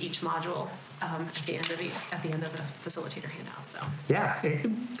relevant to each module at the end of the facilitator handout. So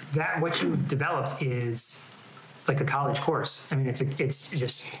what you've developed is like a college course. I mean, it's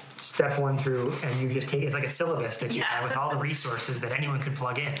just step 1 through, and you just take it's like a syllabus that you have with all the resources that anyone could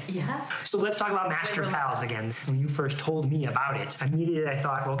plug in. Yeah. So let's talk about Master Pals again. When you first told me about it, immediately I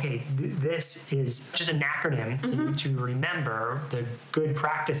thought, okay, this is just an acronym to remember the good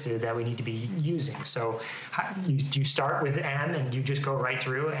practices that we need to be using. So do you start with M and you just go right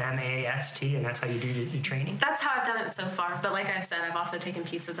through MAST, and that's how you do your training? That's how I've done it so far. But like I said, I've also taken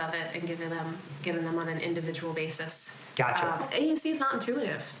pieces of it and given them on an individual basis. Gotcha. AAC is not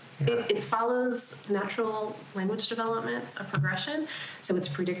intuitive. It follows natural language development, a progression, so it's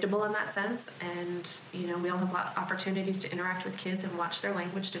predictable in that sense. And we all have opportunities to interact with kids and watch their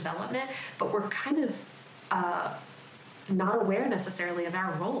language development, but we're kind of not aware necessarily of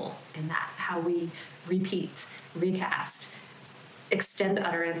our role in that, how we repeat, recast, extend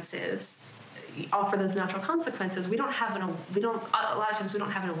utterances, offer those natural consequences. A lot of times we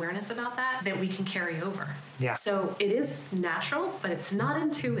don't have an awareness about that we can carry over. Yeah. So it is natural, but it's not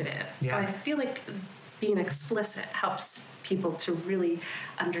intuitive. Yeah. So I feel like being explicit helps people to really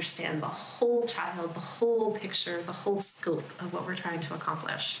understand the whole child, the whole picture, the whole scope of what we're trying to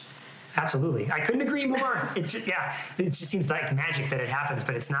accomplish. Absolutely. I couldn't agree more. It just seems like magic that it happens,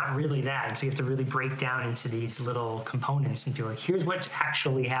 but it's not really that. And so you have to really break down into these little components and be like, here's what's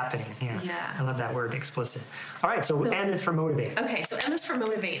actually happening. Yeah. I love that word, explicit. All right, so M is for motivate. Okay, so M is for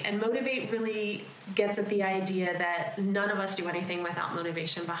motivate. And motivate really gets at the idea that none of us do anything without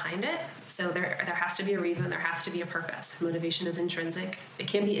motivation behind it. So there has to be a reason, there has to be a purpose. Motivation is intrinsic. It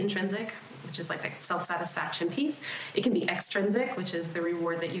can be intrinsic, which is like the self-satisfaction piece. It can be extrinsic, which is the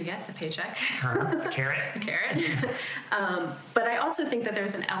reward that you get, the paycheck. The carrot. The carrot. But I also think that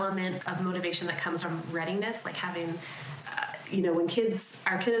there's an element of motivation that comes from readiness, like having, when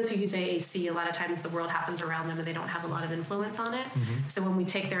our kiddos who use AAC, a lot of times the world happens around them and they don't have a lot of influence on it. Mm-hmm. So when we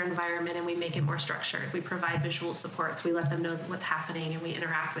take their environment and we make it more structured, we provide visual supports, we let them know what's happening and we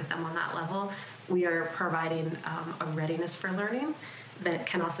interact with them on that level, we are providing a readiness for learning that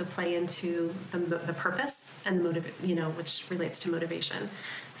can also play into the purpose and the which relates to motivation.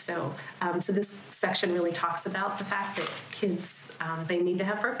 So this section really talks about the fact that kids, they need to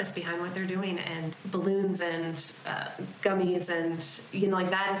have purpose behind what they're doing, and balloons and gummies and,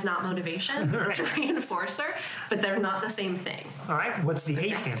 that is not motivation. It's a reinforcer, but they're not the same thing. All right. What's the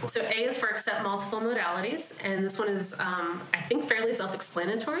A stand for? So A is for accept multiple modalities. And this one is, I think, fairly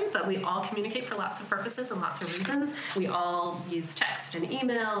self-explanatory, but we all communicate for lots of purposes and lots of reasons. We all use text and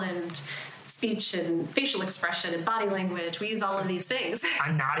email and speech and facial expression and body language. We use all of these things.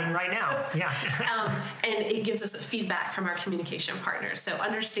 I'm nodding right now. Yeah. And it gives us feedback from our communication partners. So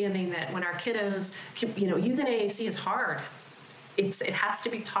understanding that when our kiddos, using AAC is hard. It has to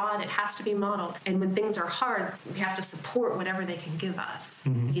be taught, it has to be modeled. And when things are hard, we have to support whatever they can give us,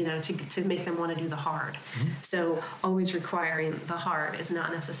 mm-hmm. To make them want to do the hard. Mm-hmm. So always requiring the hard is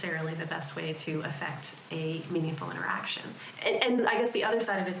not necessarily the best way to affect a meaningful interaction. And I guess the other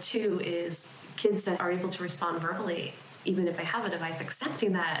side of it too is kids that are able to respond verbally, even if they have a device,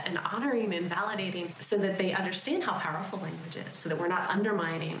 accepting that and honoring and validating so that they understand how powerful language is, so that we're not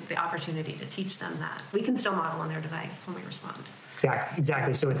undermining the opportunity to teach them that. We can still model on their device when we respond.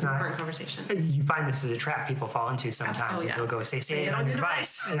 Exactly. So it's not an important conversation. You find this is a trap people fall into sometimes. Oh, yeah. They'll go say it on your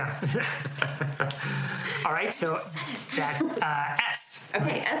device. Yeah. All right. So that's S.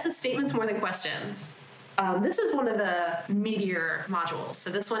 Okay. S is statements more than questions. This is one of the meatier modules. So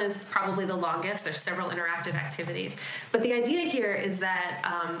this one is probably the longest. There's several interactive activities. But the idea here is that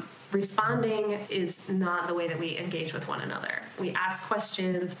responding is not the way that we engage with one another. We ask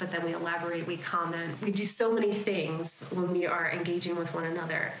questions, but then we elaborate, we comment. We do so many things when we are engaging with one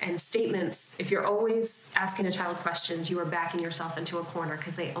another. And statements, if you're always asking a child questions, you are backing yourself into a corner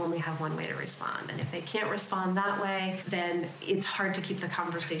because they only have one way to respond. And if they can't respond that way, then it's hard to keep the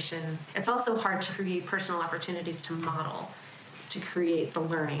conversation. It's also hard to create personal opportunities to model, to create the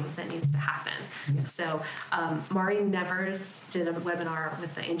learning that needs to happen. Yeah. So Maureen Nevers did a webinar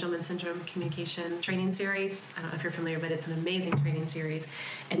with the Angelman Syndrome Communication Training Series. I don't know if you're familiar, but it's an amazing training series.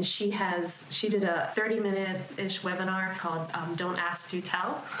 And she did a 30-minute-ish webinar called Don't Ask, Do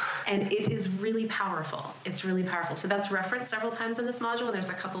Tell. And it is really powerful. It's really powerful. So that's referenced several times in this module, and there's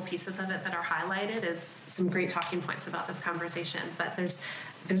a couple pieces of it that are highlighted as some great talking points about this conversation. But there's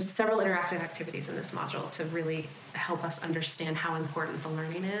several interactive activities in this module to really help us understand how important the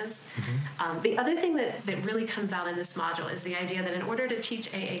learning is. Mm-hmm. The other thing that really comes out in this module is the idea that in order to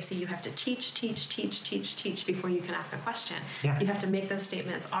teach AAC, you have to teach before you can ask a question. Yeah. You have to make those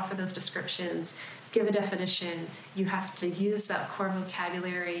statements, offer those descriptions, give a definition. You have to use that core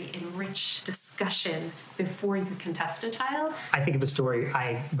vocabulary, enrich discussion before you can test a child. I think of a story.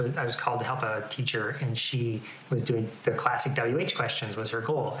 I was called to help a teacher, and she was doing the classic WH questions was her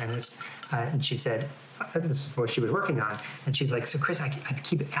goal. And she said, this is what she was working on. And she's like, so Chris, I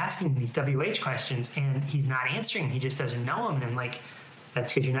keep asking these WH questions, and he's not answering. He just doesn't know them. And I'm like,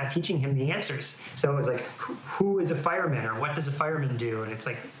 that's because you're not teaching him the answers. So it was like, who is a fireman, or what does a fireman do? And it's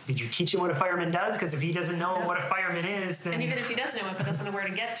like, did you teach him what a fireman does? Because if he doesn't know what a fireman is, then... And even if he does know it but doesn't know where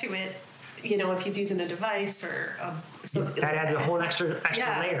to get to it, if he's using a device or that adds a whole extra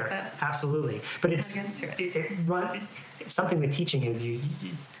layer. Absolutely. But it's something with teaching is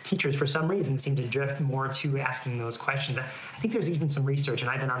teachers for some reason seem to drift more to asking those questions. I think there's even some research, and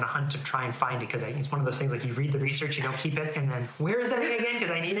I've been on the hunt to try and find it, because it's one of those things like you read the research, you don't keep it, and then where is that again?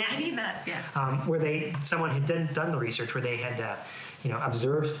 Because I need it. I need that. Yeah. Where someone had done the research where they had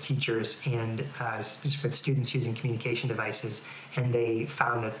observed teachers and with students using communication devices, and they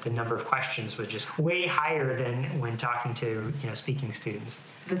found that the number of questions was just way higher than when talking to speaking students.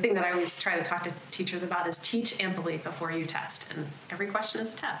 The thing that I always try to talk to teachers about is teach amply before you test, and every question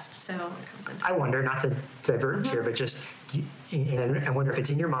is a test. So it comes into I wonder, not to divert here, but just, and I wonder if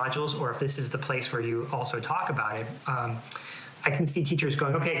it's in your modules or if this is the place where you also talk about it. I can see teachers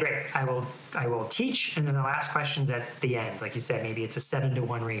going, okay, great, I will teach, and then I'll ask questions at the end. Like you said, maybe it's a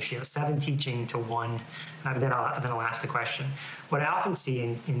 7-to-1 ratio, 7 teaching to 1, then I'll ask the question. What I often see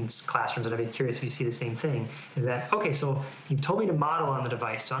in classrooms, and I'd be curious if you see the same thing, is that, okay, so you've told me to model on the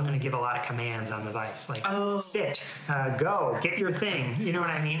device, so I'm going to give a lot of commands on the device, like sit, go, get your thing, you know what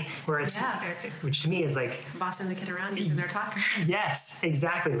I mean? Where it's, which to me is like bossing the kid around using their talker. Yes,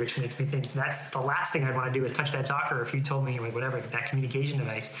 exactly, which makes me think that's the last thing I'd want to do is touch that talker. If you told me, whatever, that communication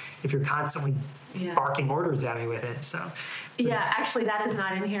device, if you're constantly barking orders at me with it. So actually that is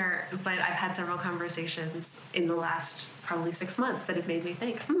not in here, but I've had several conversations in the last probably 6 months that have made me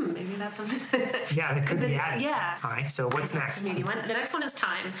think, maybe that's something. That could be added. Yeah. All right, so what's next? The next one is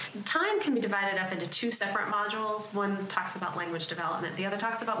time. Time can be divided up into 2 separate modules. One talks about language development. The other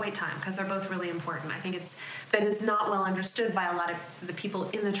talks about wait time, because they're both really important. I think that is not well understood by a lot of the people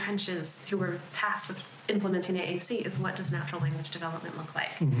in the trenches who were tasked with implementing AAC, is what does natural language development look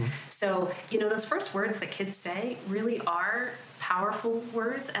like? Mm-hmm. So, those first words that kids say really are powerful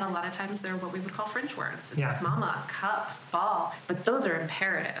words, and a lot of times they're what we would call French words. It's like mama, cup, ball, but those are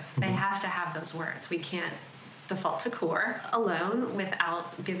imperative. Mm-hmm. They have to have those words. We can't default to core alone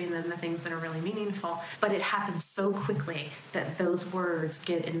without giving them the things that are really meaningful, but it happens so quickly that those words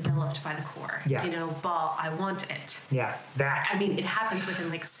get enveloped by the core. Ball, I want it. It happens within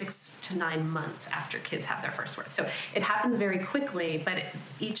like 6 to 9 months after kids have their first word. So it happens very quickly, but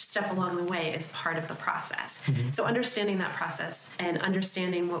each step along the way is part of the process. Mm-hmm. So understanding that process and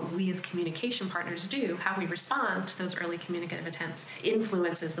understanding what we as communication partners do, how we respond to those early communicative attempts,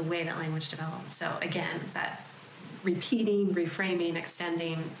 influences the way that language develops. So again, that repeating, reframing,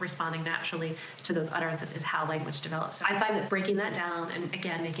 extending, responding naturally to those utterances is how language develops. So I find that breaking that down and,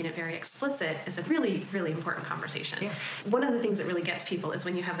 again, making it very explicit is a really, really important conversation. Yeah. One of the things that really gets people is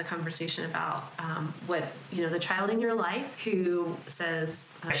when you have the conversation about the child in your life who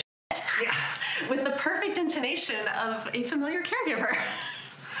says, with the perfect intonation of a familiar caregiver.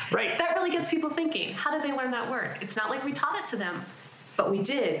 Right. That really gets people thinking, how did they learn that word? It's not like we taught it to them, but we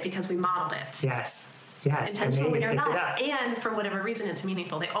did because we modeled it. Yes, intentionally or not, and for whatever reason it's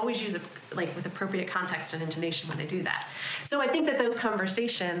meaningful. They always use it with appropriate context and intonation when they do that. So I think that those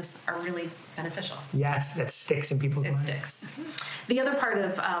conversations are really beneficial. Yes, that sticks in people's minds. It sticks. The other part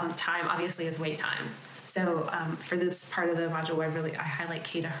of time, obviously, is wait time. So for this part of the module, I highlight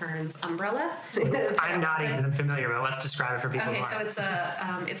Kate Ahern's umbrella. I'm nodding because I'm familiar, but let's describe it for people. Okay, so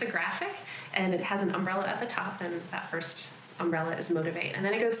it's a graphic, and it has an umbrella at the top, and that first umbrella is motivate, and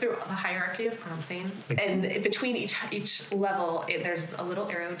then it goes through the hierarchy of prompting, and between each level there's a little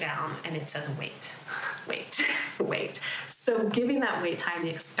arrow down and it says wait. So giving that wait time,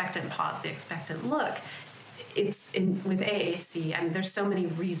 the expectant pause, the expectant look, it's with AAC, there's so many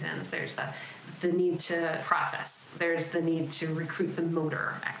reasons. There's the need to process. There's the need to recruit the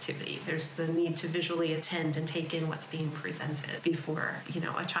motor activity. There's the need to visually attend and take in what's being presented before,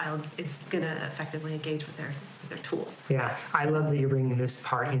 a child is going to effectively engage with their tool. Yeah, I love that you're bringing this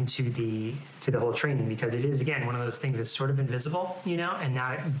part into the whole training, because it is, again, one of those things that's sort of invisible, and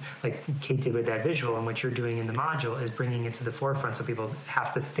now, like Kate did with that visual, and what you're doing in the module is bringing it to the forefront, so people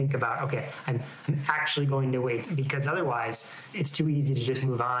have to think about, okay, I'm actually going to wait, because otherwise it's too easy to just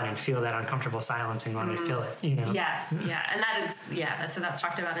move on and feel that uncomfortable silence and want to fill it, Yeah, and that's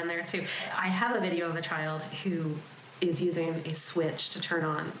talked about in there too. I have a video of a child who is using a switch to turn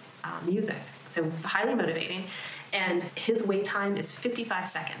on music. So highly motivating. And his wait time is 55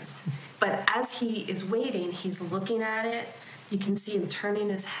 seconds. But as he is waiting, he's looking at it. You can see him turning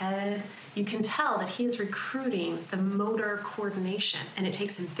his head. You can tell that he is recruiting the motor coordination, and it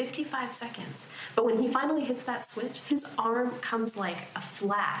takes him 55 seconds. But when he finally hits that switch, his arm comes like a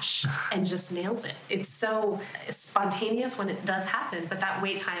flash and just nails it. It's so spontaneous when it does happen, but that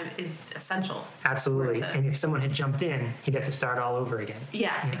wait time is essential. Absolutely. And if someone had jumped in, he'd have to start all over again.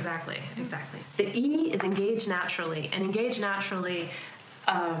 Yeah. Exactly. The E is engage naturally, and engage naturally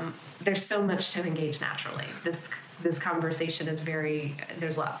there's so much to engage naturally. This conversation is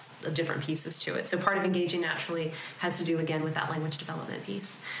there's lots of different pieces to it. So part of engaging naturally has to do, again, with that language development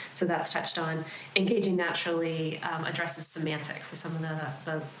piece. So that's touched on. Engaging naturally addresses semantics. So some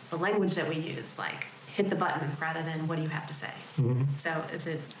of the language that we use, like hit the button rather than what do you have to say. Mm-hmm. So is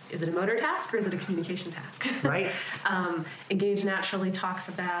it a motor task or is it a communication task? Right. Engage naturally talks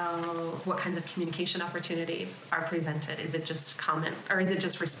about what kinds of communication opportunities are presented. Is it just comment, or is it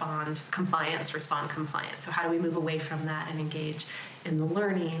just respond compliance? So how do we move away from that and engage in the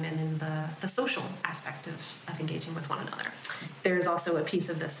learning and in the social aspect of engaging with one another? There's also a piece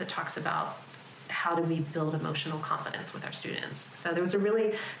of this that talks about how do we build emotional confidence with our students. So there was a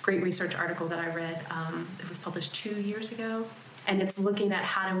really great research article that I read. It was published 2 years ago, and it's looking at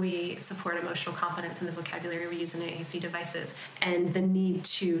how do we support emotional confidence in the vocabulary we use in AAC devices, and the need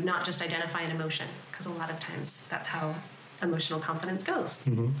to not just identify an emotion, because a lot of times that's how emotional confidence goes.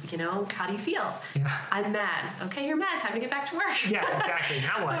 Mm-hmm. You know, how do you feel? Yeah. I'm mad. Okay, you're mad. Time to get back to work. Yeah, exactly.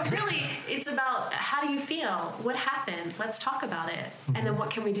 Now what? But really, it's about how do you feel? What happened? Let's talk about it. Mm-hmm. And then what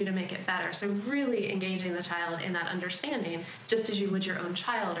can we do to make it better? So really engaging the child in that understanding, just as you would your own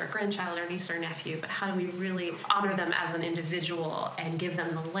child or grandchild or niece or nephew, but how do we really honor them as an individual and give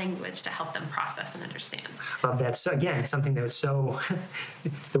them the language to help them process and understand? Love that. So again, something that was so,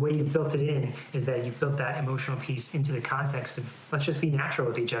 the way you built it in is that you built that emotional piece into the context of let's just be natural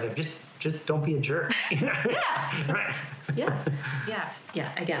with each other. Just don't be a jerk. Yeah. Right.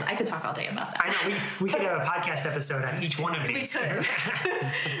 Yeah. Again, I could talk all day about that. I know. We could have a podcast episode on each one of these. We could.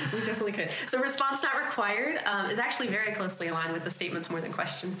 We definitely could. So response not required is actually very closely aligned with the statements more than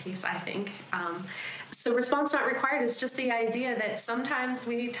question piece, I think. So response not required is just the idea that sometimes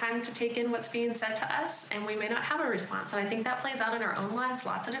we need time to take in what's being said to us, and we may not have a response. And I think that plays out in our own lives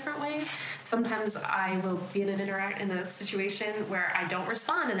lots of different ways. Sometimes I will be in a situation where I don't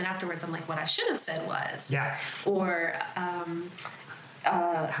respond, and then afterwards I'm like, what I should have said was. Yeah. Or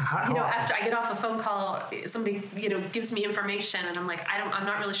after I get off a phone call, somebody, gives me information and I'm like, I'm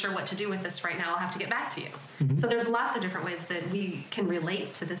not really sure what to do with this right now. I'll have to get back to you. Mm-hmm. So there's lots of different ways that we can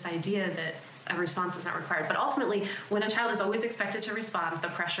relate to this idea that a response is not required. But ultimately, when a child is always expected to respond, the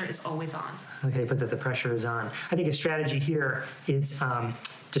pressure is always on. Okay, but that the pressure is on. I think a strategy here is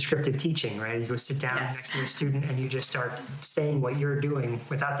descriptive teaching, right? You go sit down next to the student and you just start saying what you're doing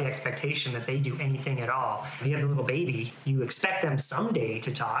without the expectation that they do anything at all. If you have a little baby, you expect them someday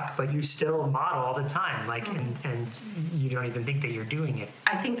to talk, but you still model all the time, and you don't even think that you're doing it.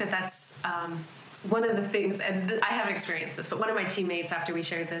 I think that's one of the things, and I haven't experienced this, but one of my teammates, after we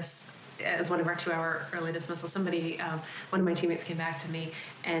shared this as one of our 2-hour early dismissal, one of my teammates came back to me,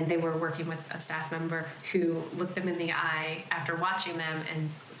 and they were working with a staff member who looked them in the eye after watching them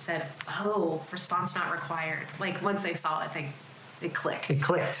and said, "Oh, response not required." Like once they saw it, it clicked. It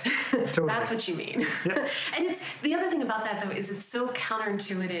clicked. Totally. That's what you mean. Yep. And it's the other thing about that, though, is it's so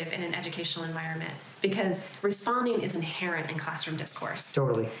counterintuitive in an educational environment because responding is inherent in classroom discourse.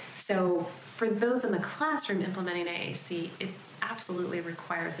 Totally. So for those in the classroom implementing AAC, it absolutely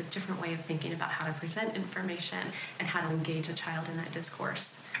requires a different way of thinking about how to present information and how to engage a child in that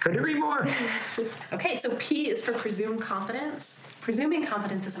discourse. I couldn't agree more. Okay, so P is for presumed competence. Presuming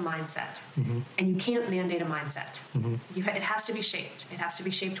competence is a mindset, and you can't mandate a mindset. Mm-hmm. It has to be shaped. It has to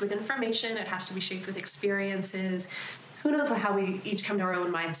be shaped with information. It has to be shaped with experiences. Who knows how we each come to our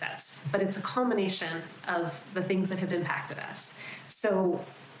own mindsets, but it's a culmination of the things that have impacted us. So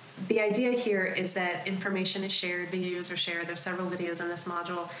the idea here is that information is shared, videos are shared. There's several videos in this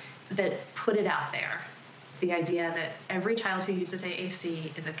module that put it out there. The idea that every child who uses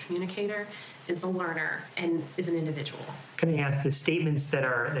AAC is a communicator, is a learner, and is an individual. Can I ask, the statements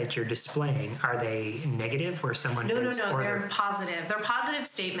that you're displaying, are they negative where someone No, they're positive. They're positive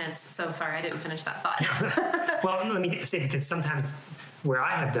statements. So sorry, I didn't finish that thought. Well, let me say, because sometimes where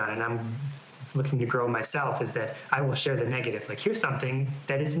I have done, and I'm looking to grow myself, is that I will share the negative. Like, here's something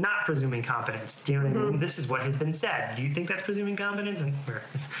that is not presuming competence. Do you know what I mean? This is what has been said. Do you think that's presuming competence? And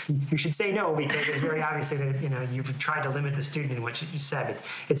you should say no, because it's very obviously that you've tried to limit the student in what you said. But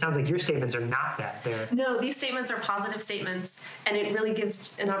it sounds like your statements are not that. No, these statements are positive statements, and it really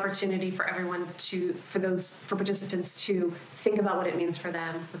gives an opportunity for everyone for participants to think about what it means for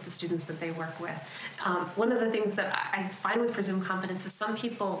them with the students that they work with. One of the things that I find with presumed competence is some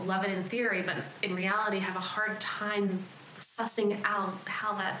people love it in theory, but in reality have a hard time sussing out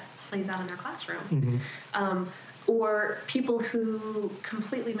how that plays out in their classroom. Mm-hmm. Or people who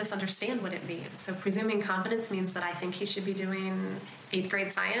completely misunderstand what it means. So presuming competence means that I think he should be doing 8th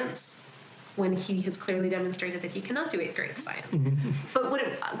grade science when he has clearly demonstrated that he cannot do 8th grade science. Mm-hmm. But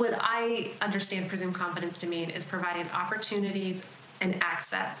what I understand presumed competence to mean is providing opportunities and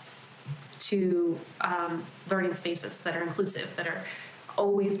access to learning spaces that are inclusive, that are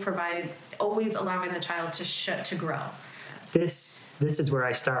always allowing the child to grow. This is where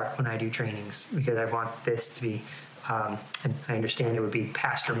I start when I do trainings, because I want this to be, and I understand it would be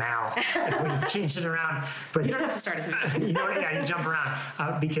Pastor Mal if we changed it around. But you don't have to start at the you jump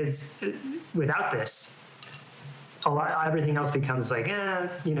around, because without this, everything else becomes like,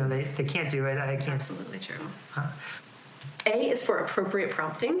 they can't do it. That's absolutely true. A is for appropriate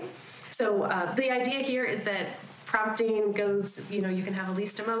prompting. So the idea here is that prompting goes, you can have a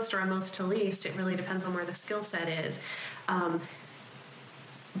least to most or a most to least. It really depends on where the skill set is.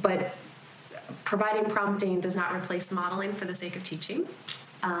 But providing prompting does not replace modeling for the sake of teaching.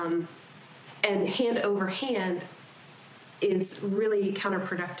 And hand over hand is really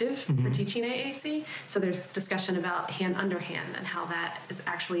counterproductive for teaching AAC. So there's discussion about hand under hand and how that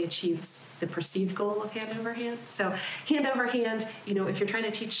actually achieves the perceived goal of hand over hand. So hand over hand, if you're trying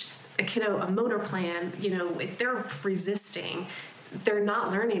to teach a kiddo a motor plan, if they're resisting, they're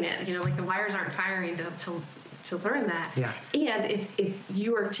not learning it. Like the wires aren't firing to learn that. Yeah. And if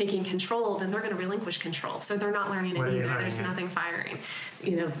you are taking control, then they're going to relinquish control. So they're not learning it either. There's nothing firing.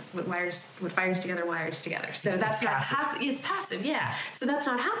 What fires together, wires together. So that's not happening. It's passive, yeah. So that's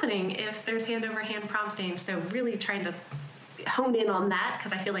not happening if there's hand over hand prompting. So really trying to hone in on that,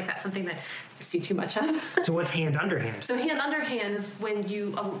 because I feel like that's something that I see too much of. So what's hand under hand? So hand under hand is when you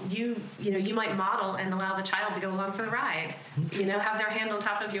might model and allow the child to go along for the ride. Have their hand on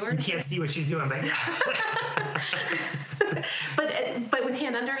top of yours. You can't see what she's doing, but yeah. but with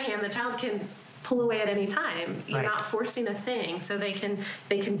hand under hand, the child can pull away at any time. You're not forcing a thing, so they can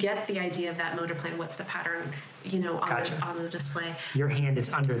get the idea of that motor plan. What's the pattern? On the display. Your hand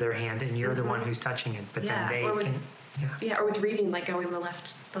is under their hand, and you're the one who's touching it. But then they can. Yeah, or with reading, like going the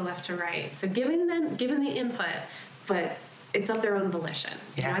left to right. So given the input, but it's of their own volition.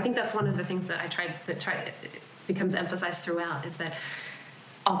 Yeah. I think that's one of the things that becomes emphasized throughout, is that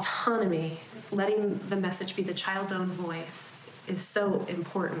autonomy, letting the message be the child's own voice, is so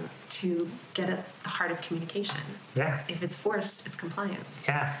important to get at the heart of communication. Yeah. If it's forced, it's compliance.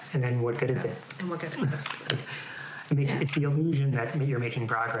 Yeah, and then what good is it? And what good is it? It's the illusion that you're making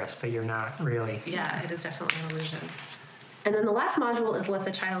progress, but you're not really. Yeah, it is definitely an illusion. And then the last module is let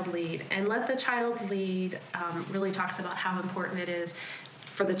the child lead. And let the child lead really talks about how important it is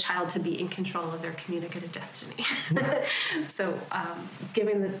for the child to be in control of their communicative destiny. So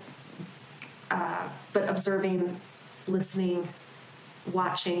but observing, listening,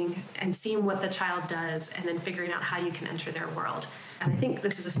 watching, and seeing what the child does, and then figuring out how you can enter their world. And I think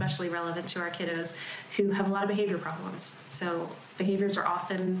this is especially relevant to our kiddos who have a lot of behavior problems. So behaviors are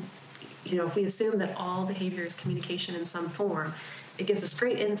often, if we assume that all behavior is communication in some form, it gives us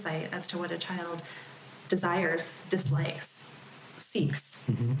great insight as to what a child desires, dislikes, seeks,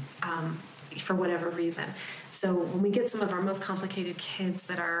 for whatever reason. So when we get some of our most complicated kids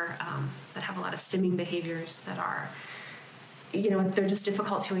that are that have a lot of stimming behaviors that are, they're just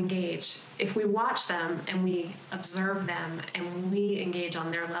difficult to engage. If we watch them and we observe them and we engage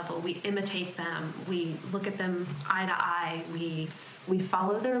on their level, we imitate them, we look at them eye to eye, we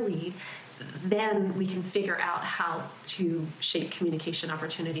follow their lead, then we can figure out how to shape communication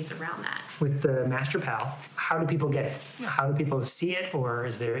opportunities around that. With the Master Pal, how do people get it? How do people see it, or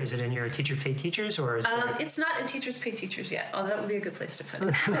is it in your Teachers Pay Teachers, or is there... It's not in Teachers Pay Teachers yet. Oh, that would be a good place to put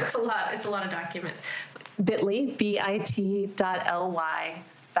it. It's a lot of documents. bit.ly,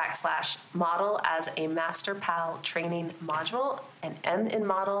 bit.ly/model as a Master Pal training module, and M in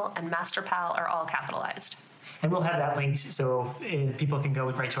model and Master Pal are all capitalized. And we'll have that linked so people can go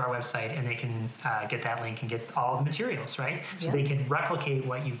right to our website and they can get that link and get all the materials, right? So they can replicate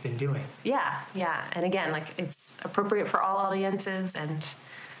what you've been doing. Yeah. And again, it's appropriate for all audiences, and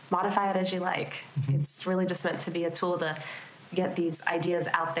modify it as you like. It's really just meant to be a tool to get these ideas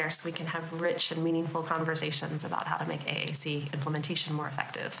out there so we can have rich and meaningful conversations about how to make AAC implementation more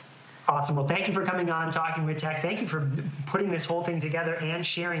effective. Awesome. Well, thank you for coming on, Talking with Tech. Thank you for putting this whole thing together and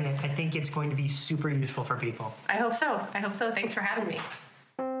sharing it. I think it's going to be super useful for people. I hope so. Thanks for having me.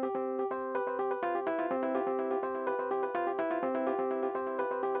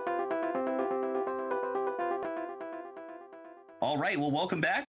 All right. Well, welcome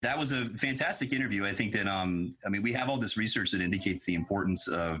back. That was a fantastic interview. I think that, we have all this research that indicates the importance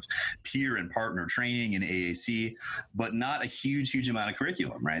of peer and partner training in AAC, but not a huge amount of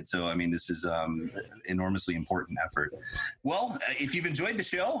curriculum, right? So, this is enormously important effort. Well, if you've enjoyed the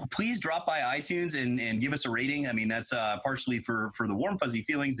show, please drop by iTunes and give us a rating. That's partially for the warm, fuzzy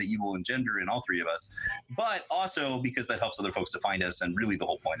feelings that you will engender in all three of us, but also because that helps other folks to find us. And really the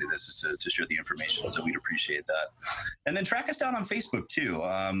whole point of this is to share the information. So we'd appreciate that. And then track us down on Facebook too.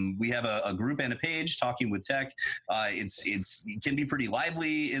 We have a group and a page, Talking with Tech. It can be pretty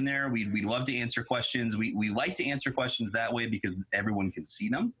lively in there. We'd love to answer questions. We like to answer questions that way because everyone can see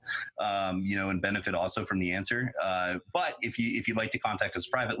them, and benefit also from the answer. But if you'd like to contact us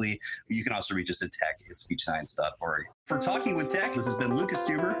privately, you can also reach us at tech@speechscience.org. For Talking with Tech, this has been Lucas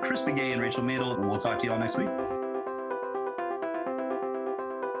Stuber, Chris Begay, and Rachel Madel. We'll talk to you all next week.